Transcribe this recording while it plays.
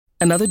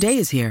Another day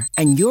is here,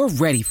 and you're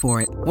ready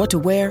for it. What to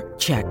wear?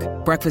 Check.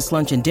 Breakfast,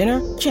 lunch, and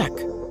dinner? Check.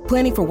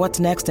 Planning for what's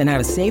next and how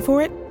to save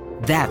for it?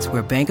 That's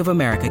where Bank of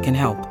America can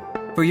help.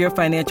 For your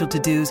financial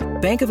to-dos,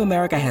 Bank of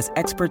America has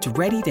experts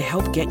ready to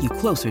help get you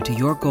closer to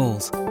your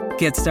goals.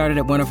 Get started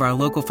at one of our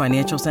local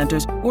financial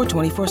centers or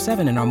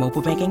 24/7 in our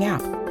mobile banking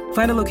app.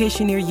 Find a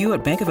location near you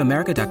at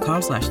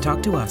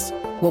bankofamerica.com/talktous.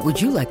 What would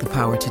you like the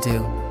power to do?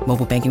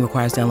 Mobile banking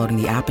requires downloading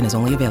the app and is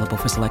only available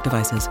for select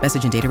devices.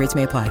 Message and data rates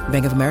may apply.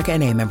 Bank of America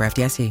N.A., member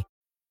FDIC.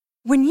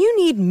 When you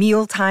need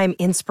mealtime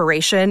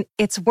inspiration,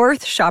 it's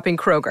worth shopping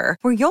Kroger,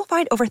 where you'll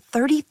find over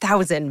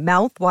 30,000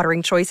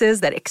 mouth-watering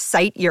choices that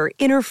excite your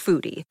inner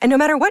foodie. And no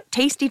matter what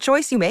tasty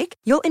choice you make,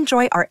 you'll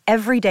enjoy our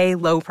everyday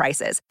low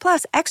prices,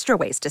 plus extra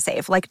ways to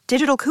save, like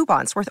digital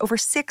coupons worth over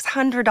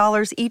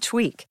 $600 each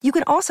week. You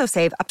can also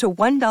save up to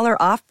 $1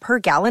 off per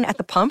gallon at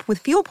the pump with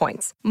fuel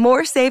points.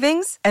 More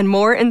savings and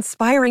more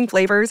inspiring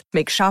flavors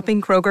make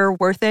shopping Kroger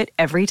worth it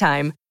every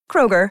time.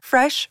 Kroger,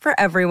 fresh for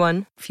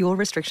everyone. Fuel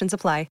restrictions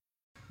apply.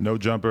 No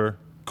Jumper,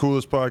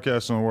 coolest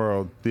podcast in the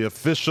world. The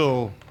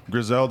official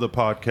Griselda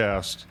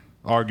podcast,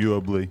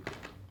 arguably.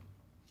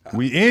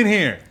 We in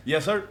here.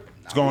 Yes, sir.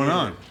 What's going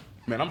on?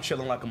 Man, I'm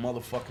chilling like a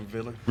motherfucking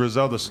villain.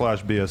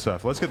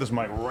 Griselda/BSF. Let's get this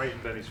mic right in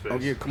Benny's face. Oh,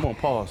 yeah, come on,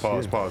 pause.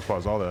 Pause, Yeah.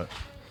 pause, all that.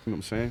 You know what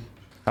I'm saying?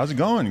 How's it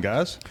going,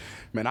 guys?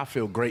 Man, I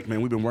feel great, man.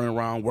 We've been running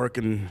around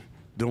working,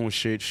 doing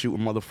shit,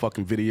 shooting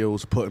motherfucking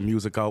videos, putting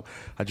music out.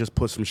 I just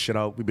put some shit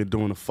out. We've been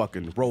doing the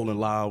fucking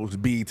Rolling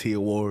Loud, BET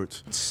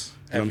Awards.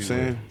 You know what I'm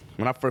saying?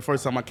 When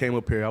first time I came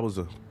up here, I was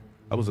a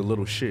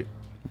little shit.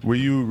 Were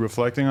you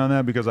reflecting on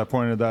that because I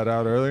pointed that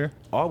out earlier?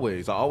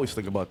 Always. I always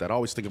think about that. I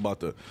always think about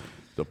the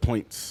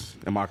points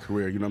in my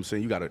career. You know what I'm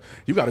saying? You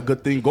got a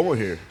good thing going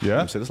here. Yeah. You know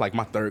what I'm saying? It's like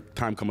my third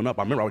time coming up.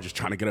 I remember I was just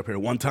trying to get up here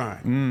one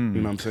time.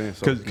 You know what I'm saying?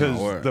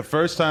 Because the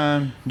first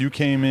time you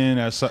came in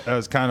as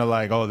kind of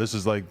like, oh, this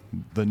is like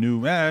the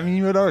new. I mean,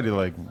 you had already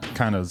like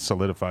kind of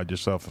solidified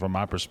yourself from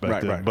my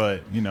perspective, Right.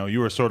 But you know, you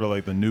were sort of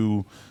like the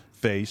new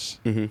face.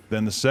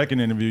 Then the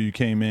second interview you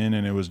came in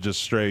and it was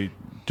just straight,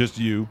 just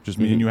you, just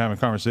me and you having a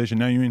conversation.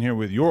 Now you're in here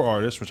with your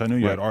artist, which I knew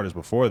you had artists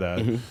before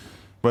that.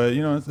 But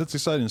you know, it's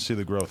exciting to see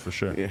the growth for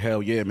sure. Yeah,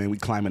 hell yeah, man. We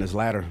climbing this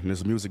ladder in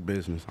this music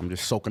business. I'm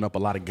just soaking up a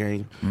lot of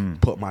game,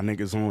 put my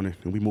niggas on it,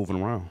 and we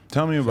moving around.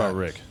 Tell me about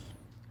Rick.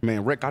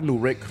 Man, Rick, I knew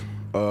Rick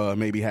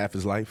maybe half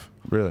his life.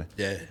 Really?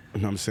 Yeah. You know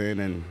what I'm saying?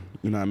 And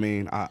you know what I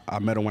mean? I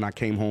met him when I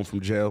came home from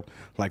jail.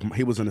 Like,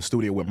 he was in the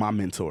studio with my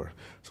mentor.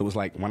 So it was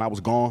like, when I was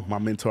gone, my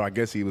mentor, I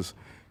guess he just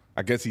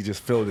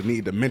felt the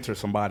need to mentor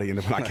somebody. And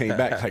then when I came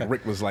back, like,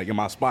 Rick was like in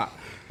my spot.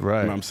 Right.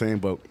 You know what I'm saying?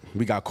 But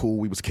we got cool.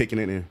 We was kicking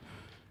it. And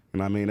you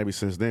know what I mean? Ever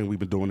since then, we've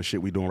been doing the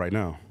shit we doing right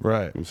now.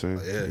 Right. You know what I'm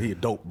saying? Yeah. He a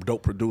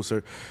dope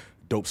producer,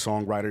 dope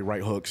songwriter,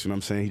 write hooks. You know what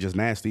I'm saying? He just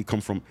nasty. He come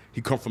from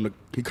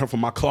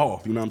my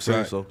cloth. You know what I'm saying?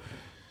 Right. So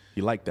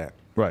he like that.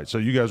 Right. So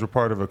you guys were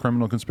part of a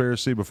criminal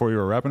conspiracy before you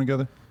were rapping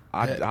together?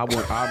 I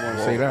wouldn't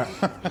say that.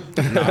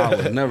 No, I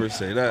would never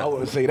say that. I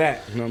wouldn't say that.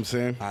 You know what I'm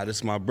saying? This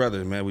is my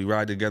brother, man. We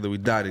ride together, we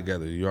die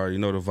together. You already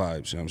know the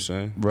vibes, you know what I'm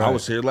saying? Right. I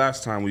was here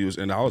last time we was,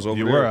 and I was over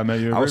You there. were, I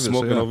met you in I was Vegas,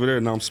 smoking yeah. over there,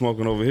 and now I'm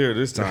smoking over here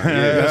this time.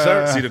 Yes,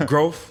 sir. See the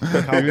growth? He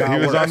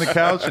was on the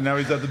couch and now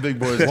he's at the big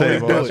boys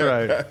table. That's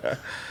right.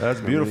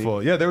 That's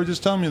beautiful. Yeah, they were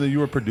just telling me that you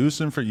were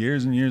producing for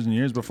years and years and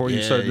years before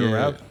you started doing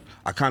rap.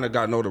 I kind of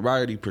got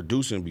notoriety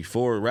producing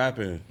before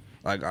rapping.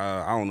 Like,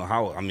 I don't know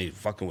how, I mean,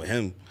 fucking with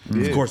him.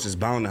 Yeah. Of course, it's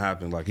bound to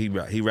happen. Like, he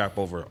rap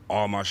over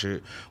all my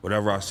shit.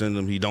 Whatever I send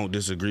him, he don't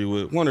disagree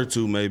with. One or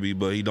two maybe,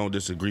 but he don't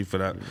disagree for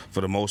that,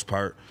 for the most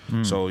part.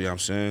 So, yeah, I'm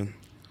saying,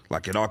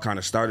 like, it all kind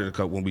of started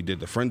when we did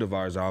the Friend of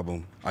Ours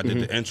album. I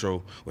did the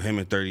intro with him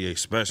and 38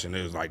 Special, and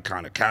it was, like,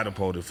 kind of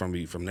catapulted from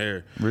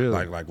there.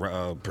 Really?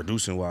 Like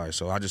producing-wise.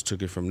 So I just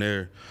took it from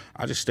there.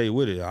 I just stay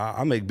with it.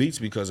 I make beats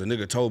because a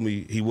nigga told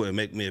me he wouldn't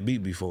make me a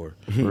beat before.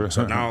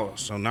 So now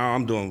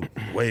I'm doing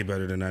way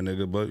better than that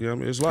nigga, but, you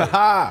know, it's like.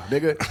 Ha,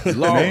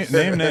 nigga.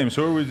 Name names.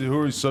 Who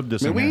are we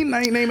sub-dissing? Man, we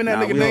ain't naming that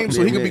nigga we name don't-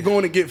 so he yeah, can be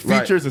going to get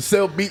features and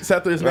sell beats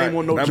after his name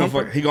on No That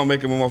Jumper. motherfucker, he gonna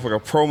make him a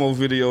motherfucker promo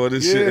video of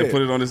this shit and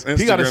put it on his Instagram.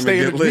 He gotta stay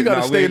and in get the, lit. he gotta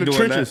Nah, we stay in ain't the doing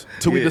trenches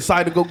that. till we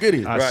decide to go get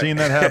him. I've seen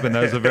that happen.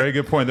 That was a very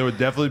good point. There would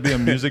definitely be a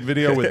music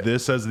video with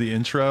this as the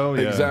intro.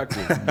 Yeah,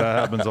 Exactly. That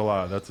happens a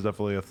lot. That's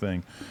definitely a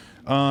thing.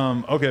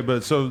 Okay,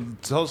 but so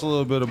tell us a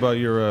little bit about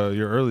your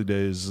early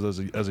days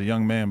as a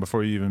young man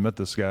before you even met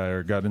this guy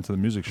or got into the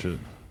music shit.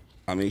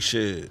 I mean,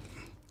 shit.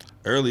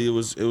 Early, it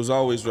was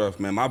always rough,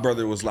 man. My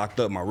brother was locked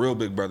up. My real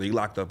big brother, he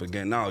locked up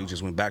again now. He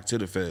just went back to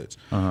the feds.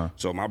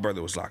 So my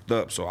brother was locked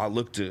up. So I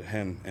looked at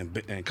him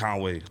and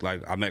Conway.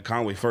 Like, I met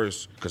Conway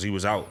first because he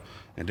was out.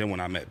 And then when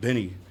I met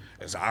Benny,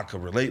 I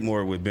could relate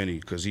more with Benny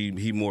because he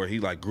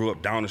like grew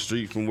up down the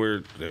street from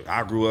where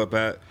I grew up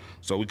at.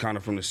 So we kind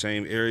of from the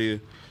same area.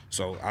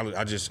 So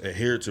I just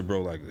adhered to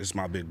bro, like, it's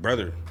my big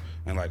brother.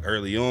 And like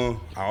early on,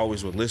 I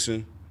always would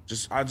listen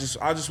I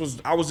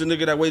was the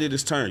nigga that waited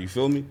his turn. You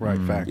feel me? Right,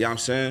 fact. Yeah, I'm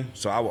saying.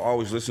 So I will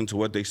always listen to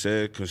what they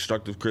said,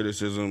 constructive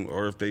criticism,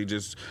 or if they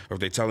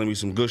telling me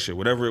some good shit,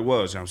 whatever it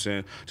was. You know what I'm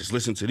saying, just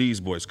listen to these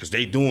boys because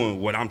they doing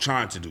what I'm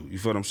trying to do. You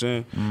feel what I'm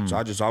saying? So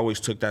I just always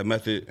took that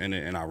method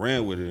and I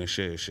ran with it and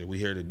shit. We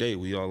here today.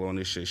 We all on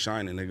this shit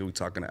shining, nigga. We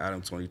talking to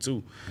Adam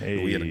 22.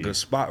 Hey. We in a good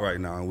spot right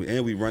now,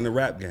 and we run the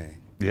rap game.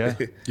 Yeah.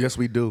 Yes,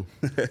 we do.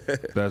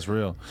 That's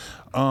real.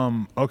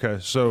 Okay,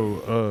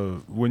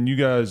 so when you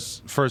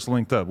guys first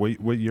linked up,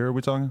 what year are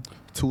we talking?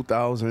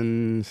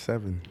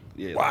 2007.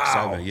 Yeah, Wow. like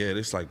 7. Yeah,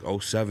 this like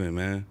 07,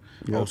 man.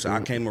 Yeah,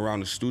 I came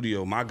around the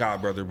studio. My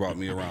god brother brought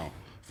me around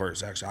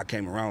first. Actually, I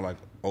came around like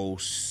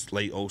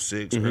late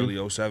 06, early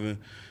 07,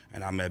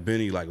 and I met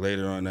Benny like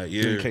later on that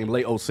year. You came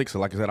late 06,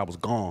 and like I said, I was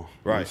gone.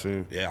 You know what I'm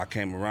saying? Yeah, I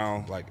came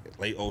around like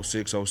late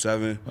 06,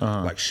 07.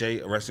 Like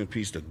Shay, rest in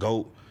peace, the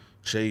GOAT.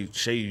 Shay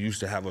used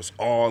to have us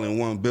all in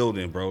one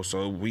building, bro.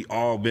 So we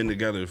all been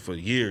together for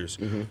years.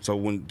 So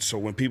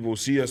when people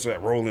see us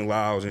at Rolling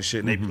Louds and shit,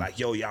 and they be like,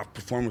 "Yo, y'all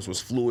performance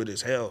was fluid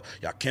as hell.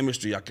 Y'all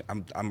chemistry."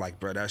 I'm like,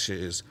 bro, that shit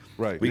is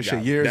Right. We This got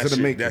shit years that in the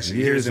shit- making. That shit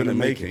years in the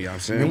making. You know what I'm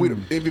saying?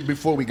 And even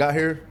before we got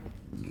here,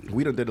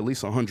 we done did at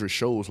least 100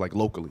 shows like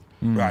locally.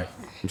 Right.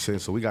 I'm saying,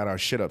 so we got our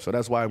shit up. So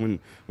that's why when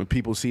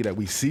people see that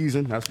we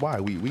seasoned, that's why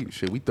we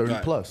 30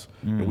 Right. plus,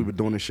 and we've been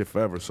doing this shit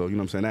forever. So you know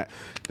what I'm saying, that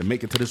to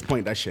make it to this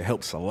point, that shit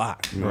helps a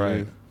lot. You know what I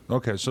mean?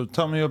 Okay, so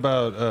tell me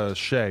about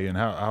Shay and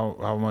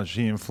how much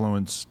he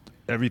influenced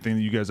everything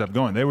that you guys have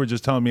going. They were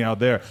just telling me out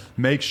there,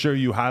 make sure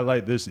you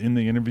highlight this in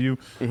the interview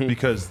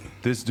because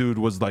this dude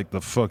was like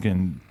the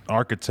fucking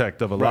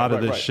architect of a lot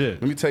of this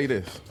shit. Let me tell you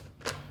this.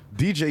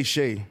 DJ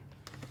Shay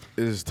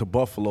is to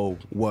Buffalo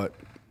what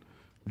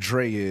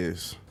Dre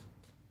is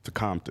to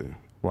Compton.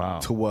 Wow.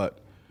 To what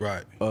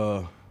Right.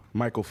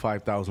 Michael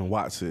 5000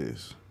 Watts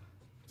is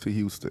to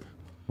Houston.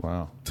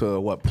 Wow. To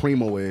what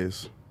Primo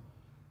is, you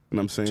know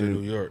what I'm saying? To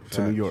New York,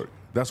 To New facts. York.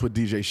 That's what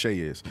DJ Shay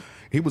is.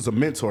 He was a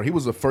mentor. He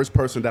was the first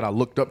person that I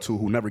looked up to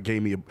who never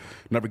gave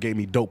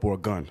me dope or a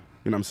gun.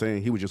 You know what I'm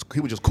saying? He was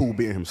just cool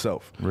being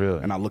himself.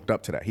 Really? And I looked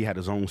up to that. He had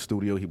his own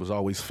studio. He was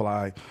always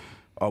fly,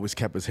 always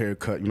kept his hair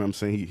cut. You know what I'm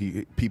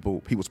saying?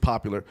 He was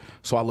popular,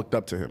 so I looked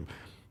up to him.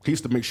 He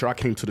used to make sure I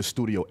came to the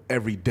studio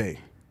every day.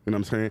 You know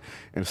what I'm saying?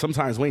 And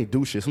sometimes we ain't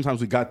do shit.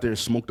 Sometimes we got there,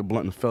 smoked a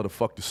blunt, and fell the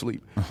fuck to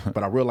sleep.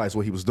 But I realized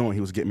what he was doing. He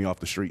was getting me off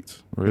the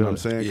streets. You know what I'm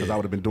saying? Because I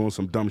would have been doing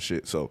some dumb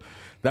shit. So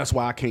that's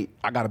why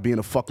I got to be in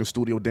the fucking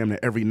studio damn near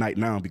every night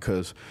now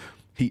because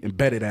he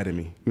embedded that in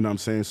me. You know what I'm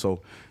saying?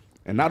 So,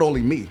 and not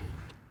only me,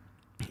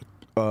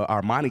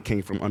 Armani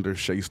came from under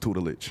Shay's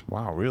tutelage.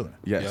 Wow, really?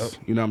 Yes.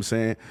 Yep. You know what I'm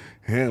saying?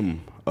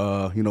 Him,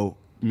 you know,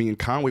 me and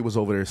Conway was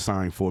over there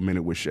signed for a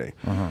minute with Shay.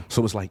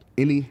 So it's like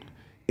any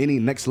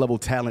next level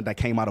talent that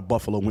came out of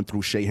Buffalo went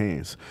through Shay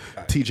hands.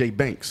 TJ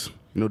Banks,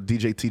 you know,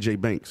 DJ TJ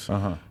Banks. You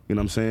know what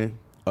I'm saying?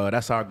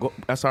 That's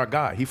our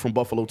guy. He from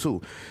Buffalo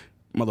too.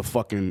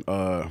 Motherfucking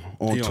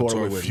on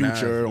tour with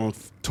Future, Nav. on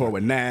tour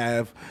with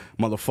Nav,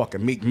 motherfucking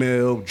Meek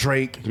Mill,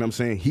 Drake. You know what I'm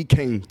saying? He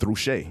came through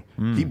Shay.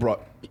 He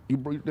brought.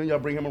 Didn't y'all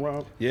bring him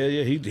around? Yeah.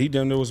 He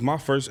done. It was my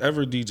first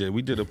ever DJ.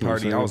 We did a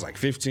party. saying? I was like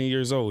 15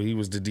 years old. He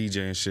was the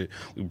DJ and shit.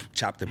 We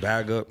chopped the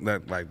bag up.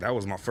 That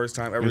was my first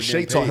time ever. And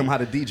Shay taught him how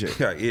to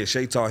DJ. Yeah.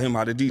 Shay taught him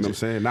how to DJ. You know what I'm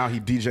saying? Now he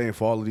DJing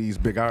for all of these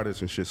big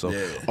artists and shit. So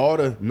Yeah. all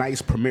the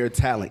nice premier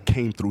talent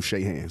came through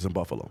Shay hands in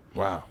Buffalo.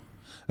 Wow.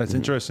 That's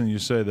interesting you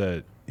say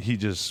that he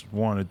just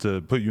wanted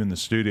to put you in the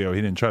studio.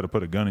 He didn't try to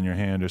put a gun in your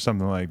hand or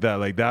something like that.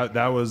 Like that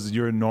was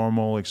your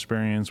normal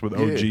experience with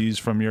OGs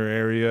from your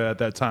area at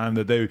that time,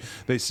 that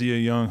they see a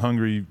young,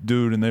 hungry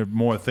dude and they're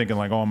more thinking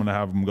like, oh, I'm going to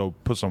have him go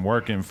put some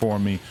work in for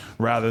me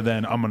rather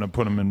than I'm going to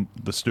put him in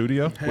the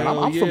studio.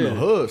 Well, I'm from the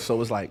hood, so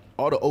it's like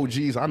all the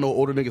OGs, I know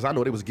older niggas, I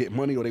know they was getting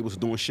money or they was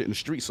doing shit in the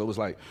street. So it's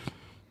like,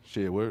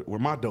 shit, where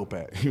my dope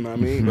at? You know what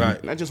I mean? Right.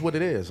 And that's just what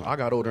it is. I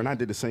got older and I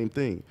did the same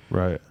thing.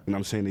 Right. You know what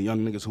I'm saying? The young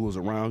niggas who was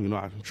around, you know,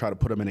 I try to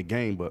put them in a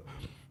game, but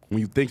when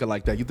you think it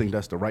like that, you think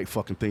that's the right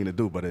fucking thing to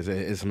do, but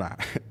it's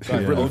not. It's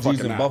Like, really OGs fucking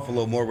in not.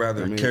 Buffalo more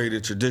rather carry the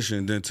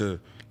tradition than to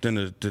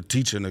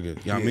teach a nigga. You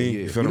know what I mean? Yeah.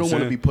 You feel what don't I'm want to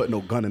saying? be putting no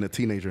gun in a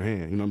teenager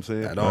hand. You know what I'm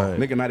saying? At all. Right.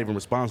 Nigga not even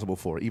responsible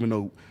for it. Even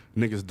though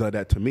niggas done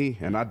that to me,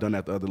 and I done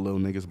that to other little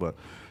niggas, but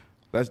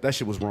that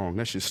shit was wrong.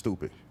 That shit's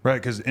stupid. Right,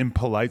 because in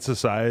polite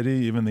society,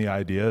 even the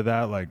idea of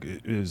that, like,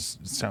 it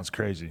sounds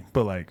crazy.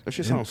 But like That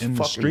shit sounds in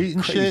the fucking street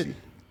and crazy. shit,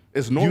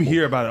 It's normal. you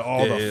hear about it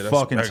all Yeah, the that's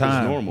fucking it's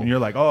time. normal. And you're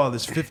like, oh,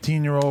 this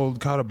 15-year-old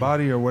caught a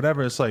body or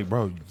whatever. It's like,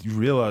 bro, you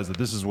realize that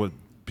this is what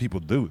people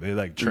do. They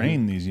like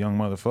train these young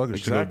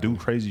motherfuckers to go Exactly. do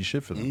crazy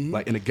shit for them.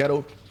 Like in the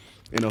ghetto,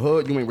 in the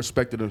hood, you ain't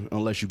respected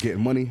unless you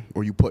getting money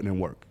or you putting in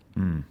work.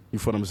 You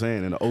feel what I'm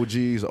saying? And the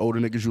OGs, the older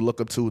niggas you look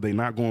up to, they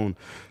not going,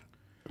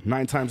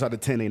 9 times out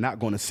of 10, they not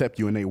going to accept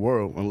you in their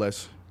world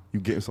unless you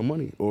getting some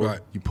money or Right.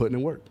 you putting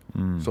in work.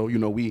 So you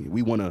know we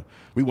wanna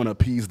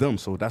appease them.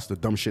 So that's the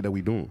dumb shit that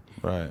we doing.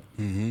 Right.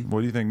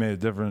 What do you think made it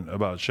different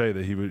about Shay,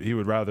 that he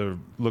would rather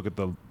look at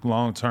the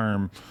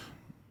long-term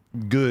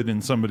good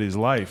in somebody's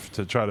life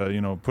to try to, you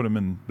know, put him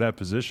in that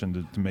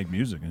position to make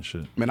music and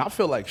shit? Man, I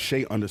feel like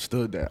Shay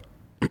understood that.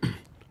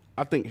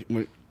 I think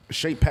when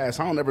Shay passed,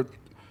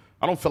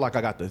 I don't feel like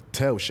I got to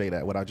tell Shay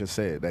that, what I just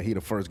said, that he the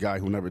first guy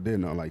who never did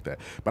nothing like that.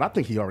 But I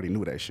think he already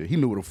knew that shit. He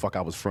knew where the fuck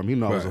I was from. He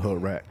knew I was a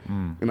hood rat. You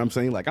know what I'm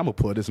saying? Like, I'm going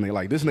to put this nigga,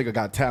 like, this nigga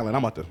got talent.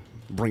 I'm about to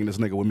bring this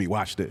nigga with me.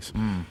 Watch this.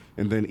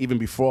 And then even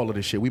before all of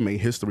this shit, we made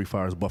history as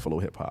far as Buffalo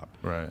hip-hop.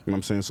 Right. You know what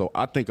I'm saying? So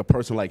I think a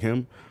person like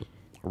him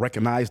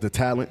recognized the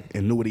talent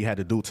and knew what he had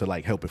to do to,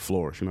 like, help it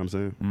flourish. You know what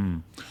I'm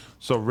saying?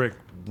 So, Rick,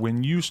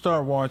 when you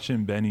start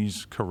watching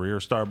Benny's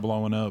career start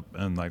blowing up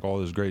and, like, all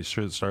this great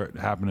shit start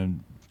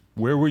happening,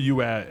 where were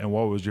you at, and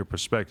what was your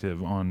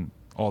perspective on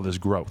all this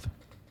growth?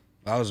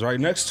 I was right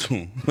next to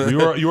him.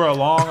 you were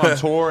along on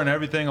tour and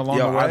everything along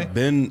the way?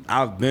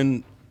 I've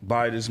been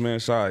by this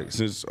man's side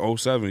since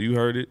 07. You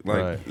heard it? Like,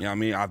 Right. you know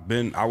what I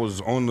mean? I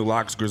was on the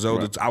Locks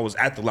Griselda. I was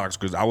at the Locks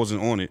Griselda. I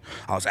wasn't on it.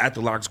 I was at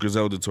the Locks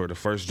Griselda tour, the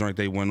first joint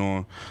they went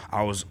on.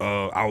 I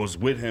was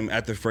with him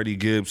at the Freddie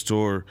Gibbs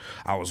tour.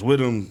 I was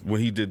with him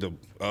when he did the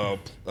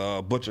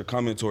Butcher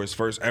Coming tour, his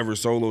first ever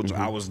solo.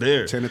 I was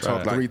there. 10 to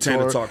Talk 3 10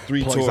 tour. to Talk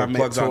 3 Plugs tour. I Met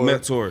Plugs I tour.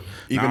 Met tour.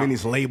 Even Now, in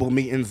these label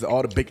meetings,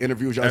 all the big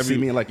interviews, y'all see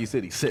me, and like you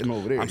said, he's sitting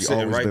over there. I'm He sitting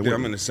always right been there. with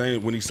I'm me. in the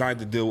same, when he signed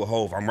the deal with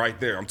Hov, I'm right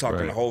there. I'm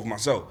talking Right. to Hov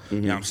myself.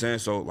 You know what I'm saying?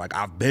 So, like,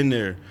 I've been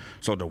there.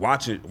 So to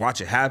watch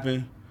it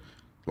happen,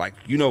 like,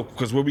 you know,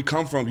 because where we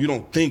come from, you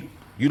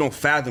don't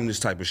fathom this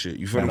type of shit.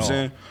 You feel what I'm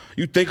saying?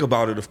 You think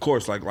about it, of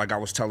course, like I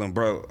was telling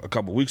bro a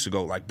couple weeks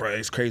ago, like, bro,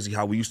 it's crazy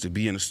how we used to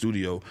be in the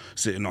studio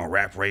sitting on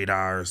rap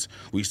radars.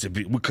 We used to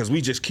be, because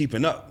we just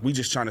keeping up. We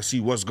just trying to see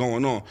what's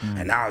going on.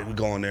 And now we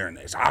go in there and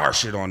it's our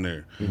shit on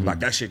there. Like,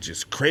 that shit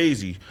just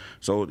crazy.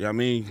 So, I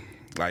mean,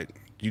 like,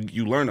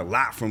 you learn a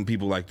lot from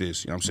people like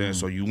this, you know what I'm saying?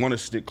 So you want to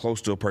stick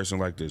close to a person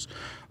like this.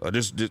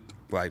 This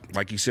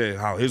like he said,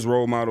 how his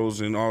role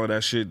models and all of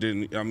that shit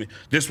didn't, I mean,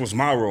 this was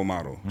my role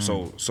model.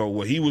 So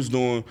what he was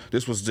doing,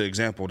 this was the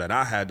example that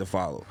I had to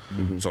follow.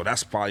 So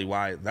that's probably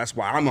why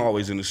I'm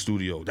always in the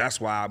studio.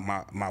 That's why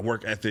my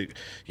work ethic,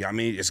 you know what I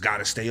mean, it's got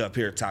to stay up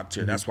here top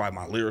tier. That's why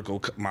my lyrical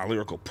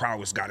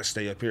prowess got to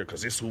stay up here,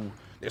 because it's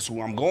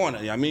who I'm going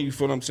at. You know what I mean? You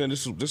feel what I'm saying?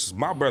 This is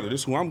my brother.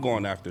 This is who I'm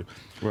going after.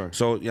 Right.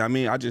 So, you know what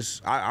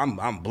I mean?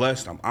 I'm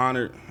blessed. I'm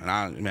honored. And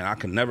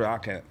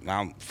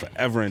I'm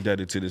forever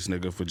indebted to this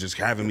nigga for just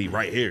having me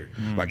right here.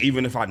 Like,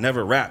 even if I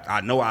never rapped,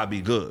 I know I'd be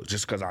good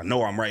just because I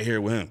know I'm right here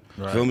with him.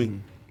 Right. Feel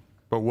me?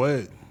 But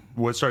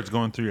what starts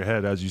going through your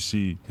head as you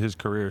see his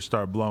career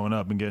start blowing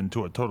up and getting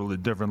to a totally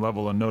different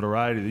level of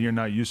notoriety that you're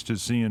not used to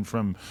seeing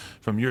from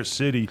your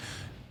city?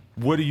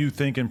 What are you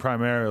thinking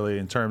primarily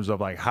in terms of,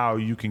 like, how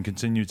you can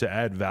continue to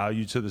add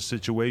value to the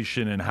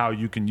situation and how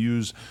you can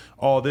use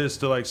all this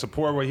to, like,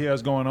 support what he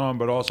has going on,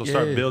 but also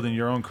start building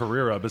your own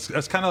career up?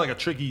 That's kind of like a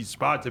tricky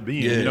spot to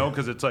be in, you know,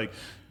 because it's like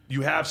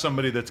you have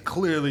somebody that's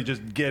clearly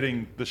just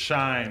getting the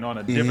shine on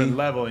a different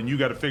level, and you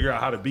got to figure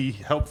out how to be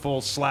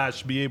helpful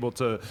 / be able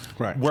to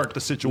work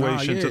the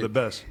situation to the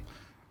best.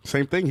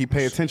 Same thing. He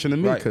pay attention to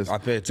me, because I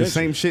pay the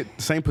attention.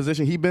 same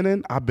position he been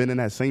in, I've been in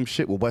that same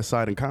shit with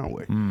Westside and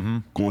Conway.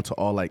 Going to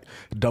all, like,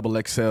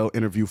 XXL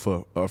interview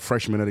for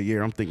freshman of the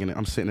year. I'm sitting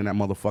in that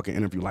motherfucking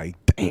interview like,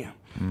 damn,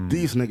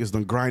 these niggas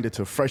done grinded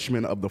to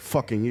freshman of the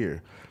fucking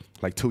year.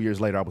 Like, 2 years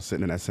later, I was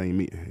sitting in that same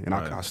meeting, and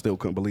I still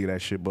couldn't believe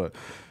that shit. But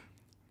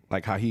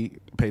like how he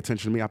paid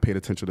attention to me, I paid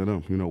attention to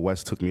them. You know,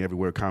 West took me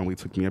everywhere. Conway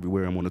took me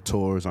everywhere. I'm on the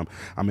tours. I'm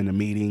in the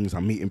meetings.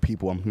 I'm meeting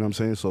people. You know what I'm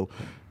saying? So,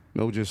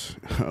 you know, just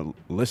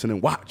listen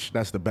and watch.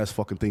 That's the best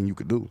fucking thing you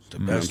could do. The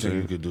best thing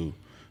you could do.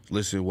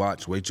 Listen,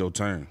 watch, wait your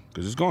turn.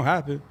 Because it's going to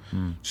happen.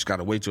 Just got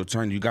to wait your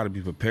turn. You got to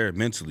be prepared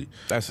mentally.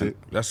 That's it.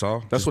 That's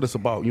all. That's what it's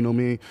about. You know what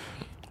I mean?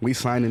 We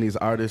signing these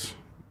artists.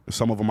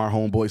 Some of them are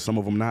homeboys, some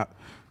of them not.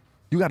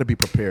 You got to be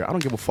prepared. I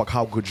don't give a fuck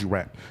how good you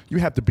rap. You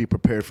have to be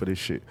prepared for this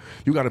shit.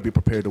 You got to be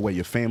prepared the way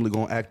your family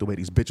gonna act, the way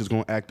these bitches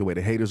gonna act, the way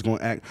the haters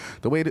gonna act,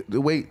 the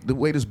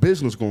way this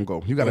business gonna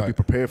go. You got to be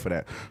prepared for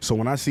that. So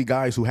when I see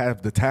guys who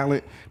have the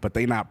talent but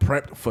they not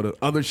prepped for the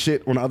other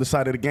shit on the other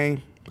side of the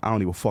game, I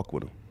don't even fuck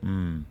with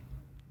them.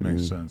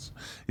 Makes sense.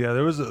 Yeah,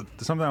 there was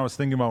something I was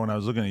thinking about when I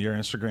was looking at your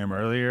Instagram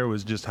earlier,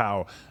 was just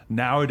how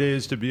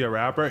nowadays to be a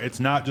rapper, it's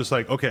not just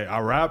like, okay,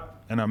 I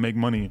rap and I make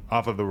money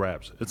off of the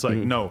raps. It's like,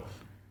 no,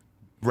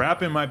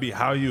 rapping might be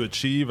how you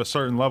achieve a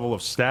certain level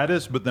of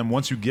status, but then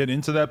once you get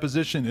into that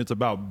position, it's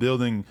about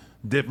building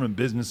different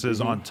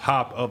businesses on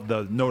top of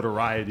the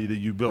notoriety that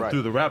you built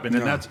through the rapping.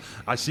 And that's,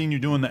 I seen you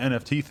doing the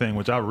NFT thing,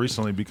 which I've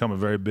recently become a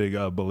very big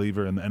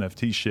believer in the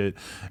NFT shit.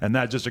 And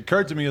that just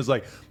occurred to me as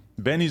like,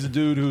 Benny's a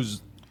dude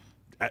who's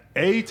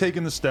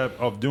taking the step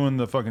of doing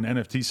the fucking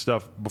NFT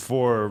stuff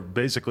before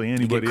basically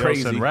anybody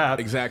else in rap.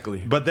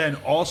 Exactly. But then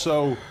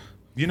also,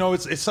 you know,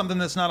 it's something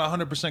that's not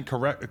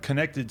 100%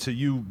 connected to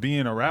you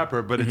being a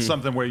rapper, but it's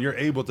something where you're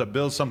able to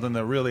build something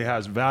that really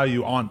has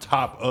value on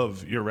top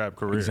of your rap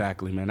career.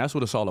 Exactly, man. That's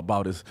what it's all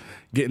about, is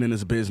getting in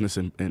this business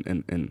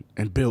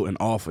and building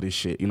off of this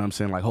shit. You know what I'm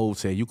saying? Like Hov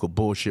said, you could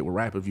bullshit with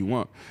rap if you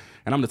want.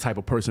 And I'm the type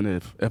of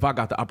person, if I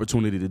got the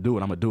opportunity to do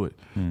it, I'm going to do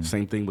it.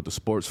 Same thing with the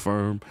sports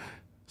firm.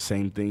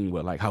 Same thing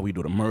with like how we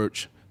do the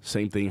merch.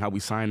 Same thing how we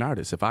sign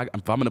artists. If I'm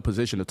in a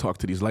position to talk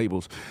to these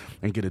labels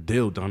and get a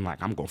deal done,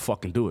 like, I'm gonna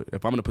fucking do it.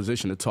 If I'm in a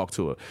position to talk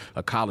to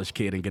a college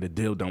kid and get a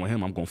deal done with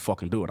him, I'm gonna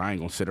fucking do it. I ain't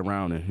gonna sit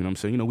around and, you know what I'm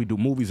saying? You know, we do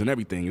movies and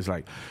everything. It's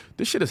like,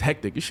 this shit is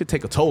hectic. It should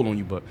take a toll on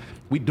you, but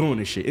we doing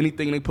this shit.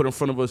 Anything they put in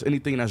front of us,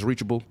 anything that's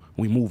reachable,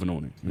 we moving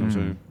on it. You know what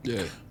I'm saying?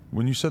 Yeah.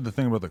 When you said the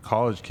thing about the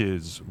college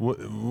kids, what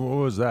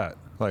was that?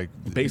 Like,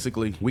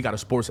 basically, we got a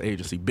sports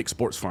agency, big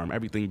sports farm,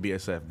 everything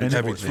BSF. and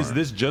sports is farm.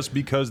 this just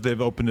because they've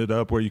opened it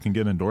up where you can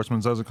get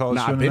endorsements as a college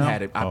Nah, student? I've been now?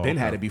 had it. I've been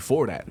had it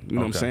before that. You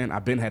know what I'm saying?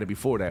 I've been had it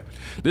before that.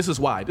 This is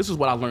why. This is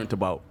what I learned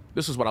about.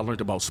 This is what I learned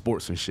about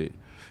sports and shit.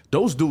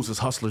 Those dudes is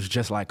hustlers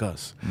just like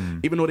us.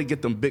 Even though they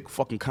get them big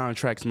fucking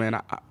contracts, man.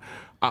 It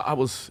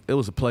was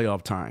a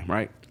playoff time,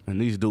 right? And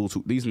these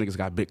niggas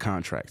got big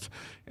contracts.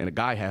 And the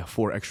guy had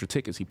 4 extra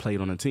tickets. He played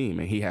on the team,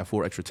 and he had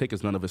 4 extra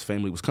tickets. None of his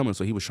family was coming,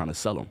 so he was trying to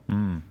sell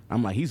them.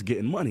 I'm like, he's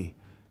getting money.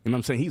 You know what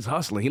I'm saying? He's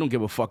hustling. He don't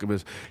give a fuck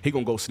if he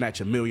gonna go snatch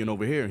 $1 million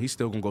over here, and he's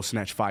still gonna go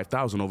snatch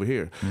 5,000 over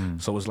here.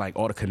 So it's like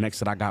all the connects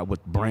that I got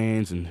with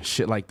brands and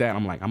shit like that.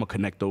 I'm like, I'm gonna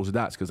connect those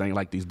dots because I ain't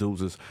like these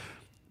dudes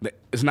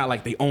it's not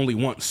like they only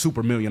want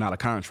super $1 million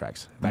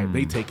contracts. Like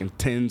they taking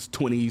 10s,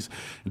 20s,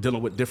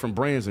 dealing with different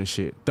brands and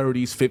shit.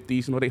 30s,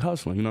 50s, you know, they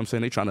hustling. You know what I'm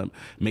saying? They trying to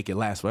make it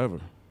last forever.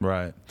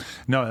 Right.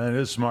 No, and it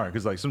is smart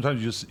because like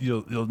sometimes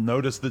you'll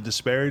notice the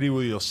disparity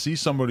where you'll see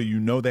somebody you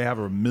know they have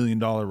a $1 million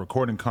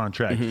recording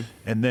contract,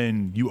 and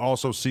then you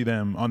also see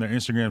them on their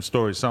Instagram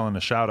story selling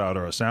a shout out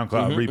or a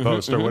SoundCloud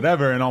repost or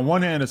whatever. And on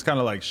one hand, it's kind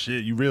of like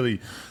shit, you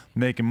really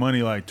making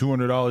money like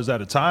 $200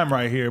 at a time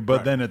right here,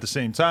 but then at the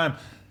same time,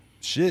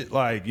 shit,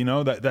 like, you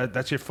know,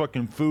 that's your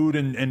fucking food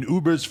and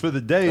Ubers for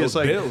the day. It's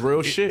like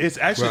real shit. It's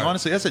actually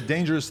honestly that's a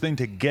dangerous thing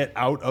to get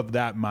out of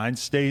that mind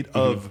state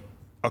of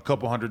a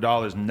couple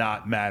 $100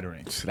 not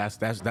mattering. That's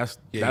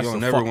you don't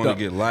never want to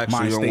get lax,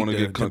 so you don't want to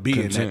get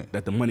content.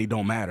 That the money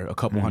don't matter. A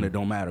couple hundred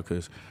don't matter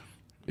because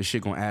this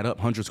shit gonna add up.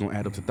 Hundreds gonna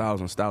add up to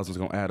thousands. Thousands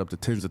gonna add up to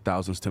tens of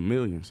thousands to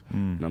millions. You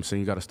know what I'm saying?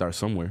 You got to start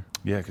somewhere.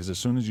 Yeah, because as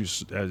soon as you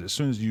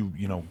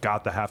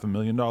got the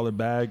 $500,000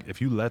 bag, if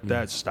you let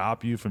that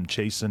stop you from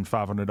chasing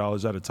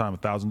 $500 at a time,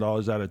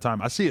 $1,000 at a time,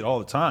 I see it all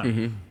the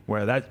time.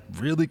 Where that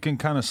really can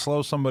kind of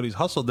slow somebody's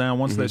hustle down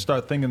once they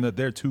start thinking that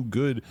they're too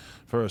good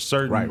for a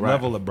certain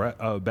level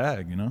of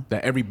bag. You know,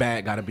 that every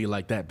bag got to be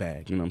like that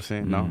bag. You know what I'm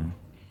saying? No,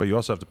 but you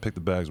also have to pick the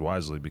bags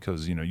wisely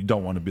because you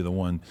don't want to be the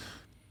one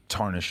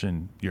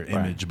tarnishing your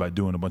image by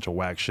doing a bunch of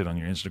whack shit on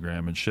your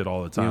Instagram and shit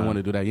all the time. You don't want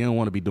to do that. You don't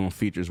want to be doing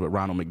features with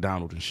Ronald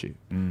McDonald and shit.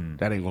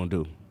 That ain't gonna do.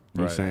 You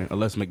know what I'm saying?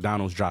 Unless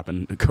McDonald's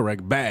dropping the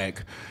correct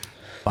bag,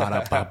 you ain't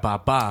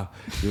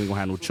gonna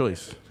have no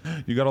choice.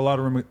 You got a lot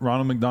of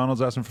Ronald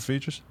McDonald's asking for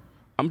features?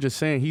 I'm just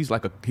saying he's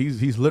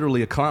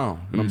literally a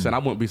clown. You know what I'm saying? I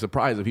wouldn't be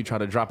surprised if he tried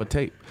to drop a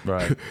tape.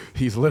 Right.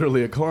 He's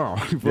literally a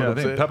clown. Yeah, I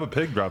think Peppa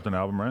Pig dropped an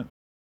album, right?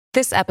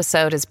 This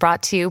episode is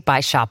brought to you by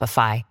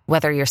Shopify.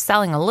 Whether you're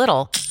selling a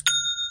little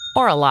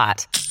or a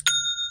lot,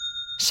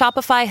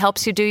 Shopify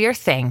helps you do your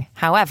thing,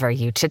 however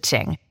you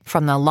cha-ching.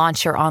 From the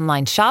launch your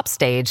online shop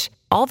stage,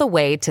 all the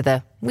way to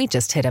the we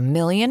just hit 1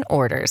 million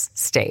orders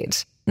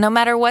stage. No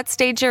matter what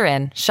stage you're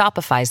in,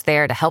 Shopify's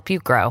there to help you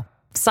grow.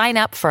 Sign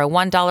up for a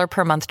 $1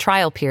 per month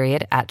trial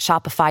period at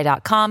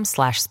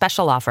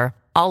shopify.com/special offer,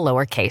 all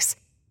lowercase.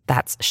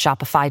 That's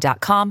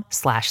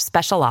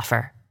shopify.com/special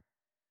offer.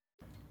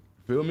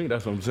 Feel me?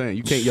 That's what I'm saying.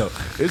 You can't,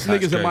 it's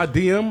niggas in my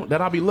DM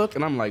that I be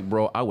looking, I'm like,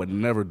 bro, I would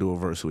never do a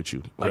verse with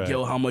you. Like,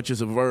 yo, how much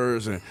is a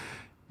verse? And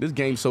this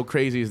game's so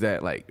crazy is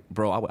that, like,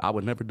 bro, I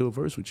would never do a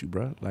verse with you,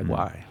 bro. Like,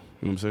 why?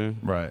 You know what I'm saying?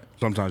 Right.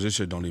 Sometimes this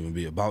shit don't even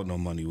be about no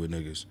money with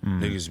niggas.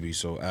 Niggas be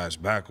so ass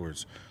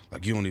backwards.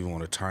 Like, you don't even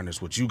want to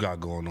tarnish what you got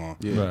going on.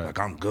 Yeah. Right. Like,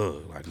 I'm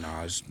good. Like,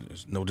 nah, it's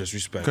no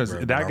disrespect. Because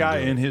bro, that guy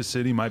good. in his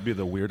city might be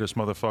the weirdest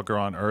motherfucker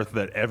on earth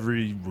that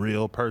every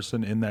real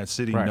person in that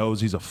city knows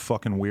he's a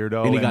fucking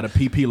weirdo. And he got a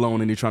PPP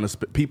loan and he's trying to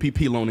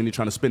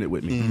spin it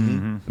with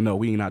me. No,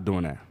 we ain't not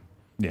doing that.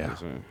 Yeah.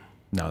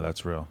 No,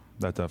 that's real.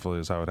 That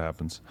definitely is how it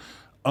happens.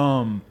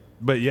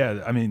 But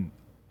yeah, I mean,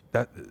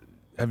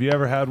 have you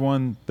ever had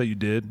one that you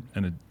did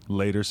and it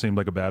later seemed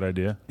like a bad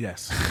idea?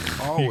 Yes.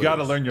 You got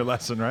to learn your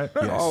lesson, right?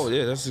 Yes. Oh,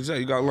 yeah, that's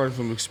exactly. You got to learn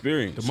from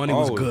experience. The money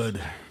was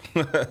good.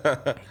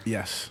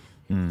 Yes.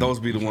 Those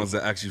be the ones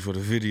that ask you for the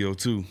video,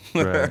 too.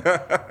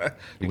 Right.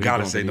 You got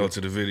to say no to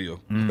the video.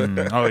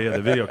 Oh, yeah,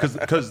 the video.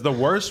 Because the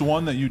worst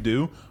one that you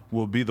do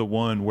will be the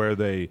one where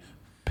they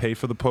pay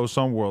for the post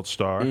on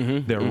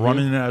WorldStar. They're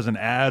running it as an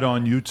ad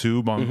on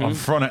YouTube on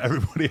front of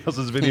everybody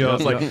else's video.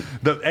 It's like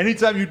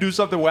anytime you do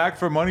something whack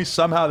for money,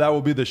 somehow that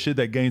will be the shit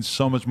that gains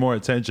so much more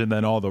attention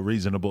than all the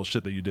reasonable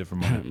shit that you did for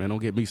money. Man, don't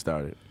get me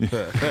started.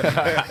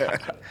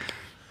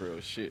 Real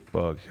shit.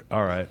 Bug.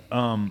 All right.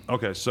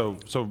 Okay. So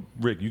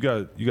Rick, you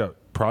got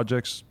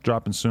projects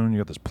dropping soon. You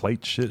got this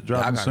plate shit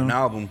dropping soon. I got an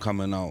album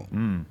coming out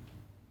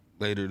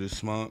later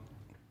this month.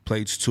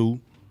 Plates 2.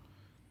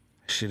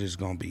 Shit is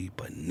gonna be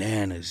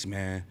bananas,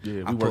 man.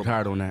 Yeah, we worked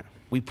hard on that.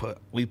 We put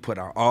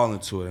our all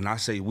into it, and I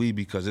say we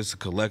because it's a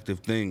collective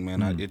thing,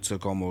 man. It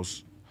took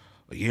almost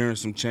a year and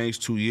some change,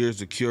 2 years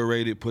to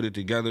curate it, put it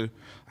together.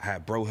 I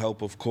had bro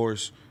help, of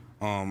course.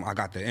 I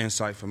got the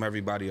insight from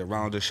everybody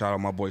around us. Shout out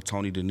my boy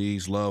Tony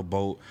Denise, Love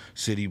Boat,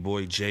 City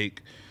Boy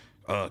Jake,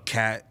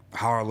 Cat,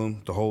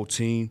 Harlem, the whole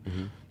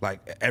team.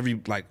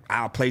 Like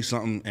I'll play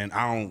something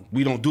and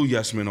we don't do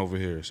yes men over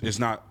here. It's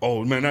not,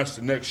 oh man, that's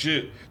the next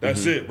shit.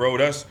 That's it, bro.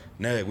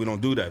 We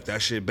don't do that. If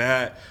that shit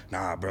bad,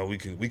 nah, bro, we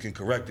can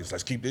correct this.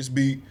 Let's keep this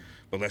beat,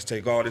 but let's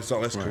take all this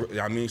off.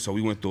 So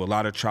we went through a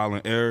lot of trial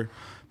and error.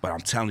 But I'm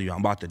telling you,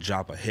 I'm about to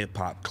drop a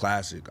hip-hop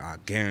classic. I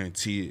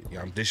guarantee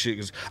it. This shit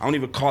is, I don't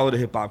even call it a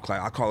hip-hop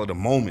classic. I call it a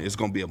moment. It's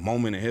going to be a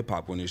moment in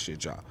hip-hop when this shit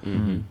drop.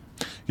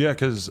 Yeah,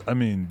 because, I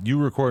mean, you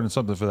recording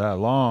something for that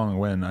long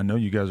when I know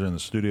you guys are in the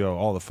studio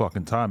all the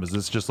fucking time. Is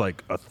this just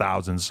like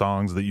 1,000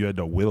 songs that you had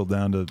to whittle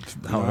down to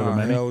however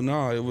many? Hell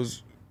no.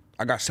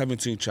 I got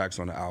 17 tracks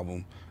on the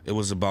album. It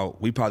was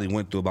we probably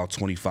went through about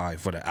 25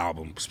 for the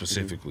album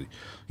specifically.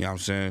 You know what I'm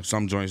saying?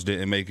 Some joints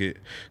didn't make it.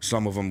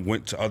 Some of them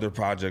went to other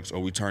projects or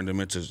we turned them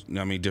into,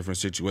 different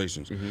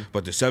situations.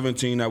 But the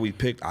 17 that we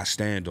picked, I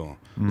stand on.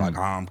 Like,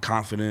 I'm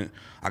confident.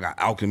 I got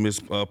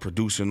Alchemist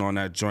producing on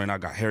that joint. I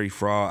got Harry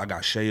Fraud. I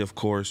got Shay, of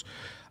course.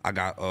 I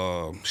got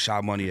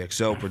Shy Money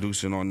XL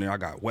producing on there. I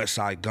got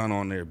Westside Gun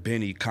on there,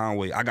 Benny,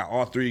 Conway. I got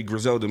all 3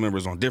 Griselda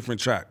members on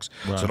different tracks.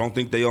 Right. So don't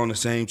think they on the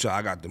same track.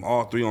 I got them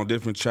all 3 on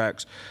different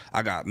tracks.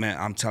 I'm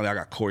telling you, I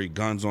got Corey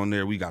Guns on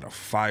there. We got a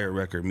fire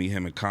record, me,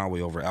 him, and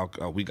Conway over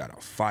we got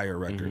a fire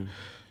record.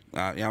 You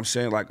know what I'm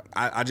saying? Like,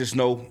 I just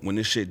know when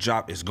this shit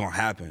drop, it's gonna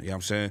happen. You know what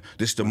I'm saying?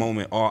 This is the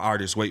moment all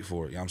artists wait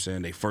for. You know what I'm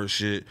saying? They first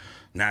shit,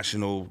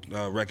 national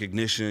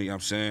recognition, you know what I'm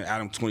saying?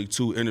 Adam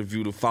 22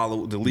 interview to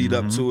follow, the lead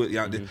up to it.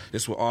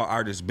 This is what all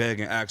artists beg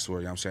and ask for,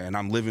 you know what I'm saying? And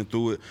I'm living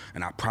through it,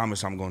 and I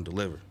promise I'm gonna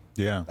deliver.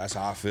 Yeah. That's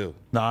how I feel.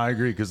 No, I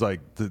agree, because like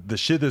the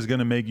shit that's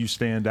gonna make you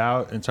stand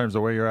out in terms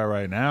of where you're at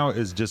right now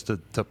is just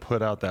to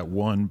put out that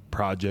one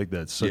project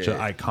that's such an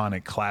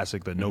iconic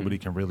classic that nobody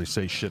can really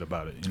say shit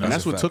about it. You know? And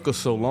that's what took us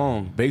so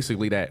long,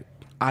 basically, that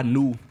I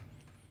knew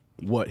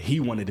what he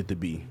wanted it to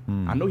be.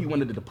 I know he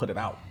wanted it to put it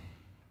out,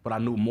 but I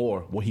knew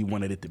more what he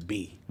wanted it to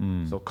be.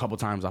 So a couple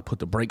times I put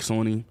the brakes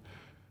on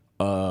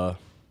him.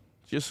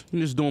 Just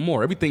doing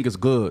more. Everything is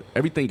good.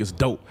 Everything is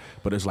dope.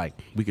 But it's like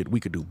we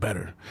could do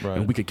better,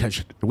 and we could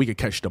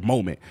catch the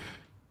moment.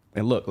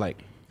 And look,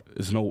 like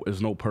it's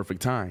no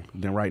perfect time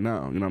than right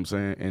now. You know what I'm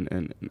saying?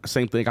 And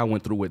same thing I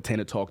went through with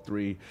Tana Talk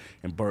 3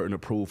 and Burden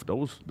of Proof.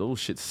 Those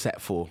shit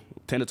sat for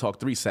Tana Talk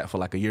 3 sat for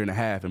like a year and a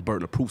half, and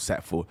Burden of Proof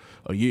sat for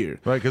a year.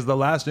 Right, because the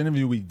last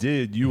interview we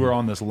did, you were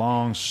on this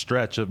long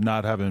stretch of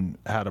not having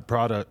had a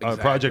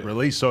project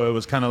release, so it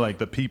was kind of like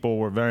the people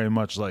were very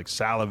much like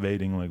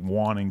salivating, like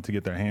wanting to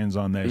get their hands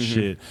on that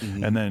shit.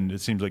 And then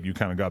it seems like you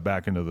kind of got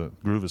back into the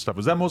groove of stuff.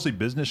 Was that mostly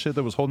business shit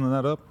that was holding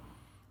that up?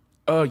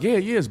 Yeah,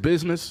 it's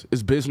business.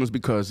 It's business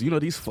because,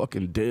 these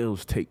fucking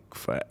deals take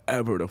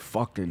forever to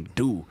fucking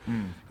do.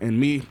 And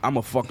me, I'm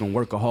a fucking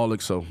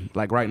workaholic, so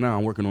like right now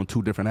I'm working on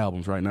 2 different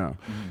albums right now.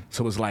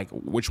 So it's like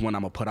which one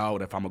I'm gonna put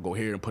out, if I'm gonna go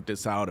here and put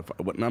this out,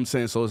 what I'm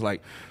saying. So it's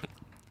like,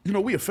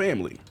 we a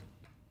family.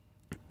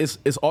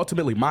 It's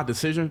ultimately my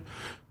decision,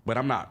 but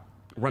I'm not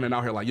running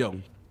out here like, yo,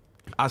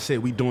 I said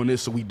we doing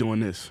this, so we doing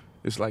this.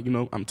 It's like,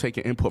 I'm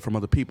taking input from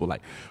other people,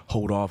 like,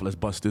 hold off, let's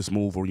bust this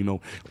move, or,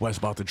 West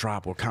about to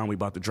drop, or Conway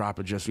about to drop,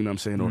 or just, you know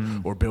what I'm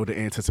saying, or build the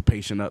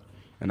anticipation up.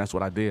 And that's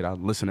what I did. I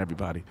listened to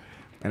everybody.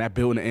 And that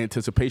building the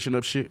anticipation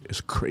up shit is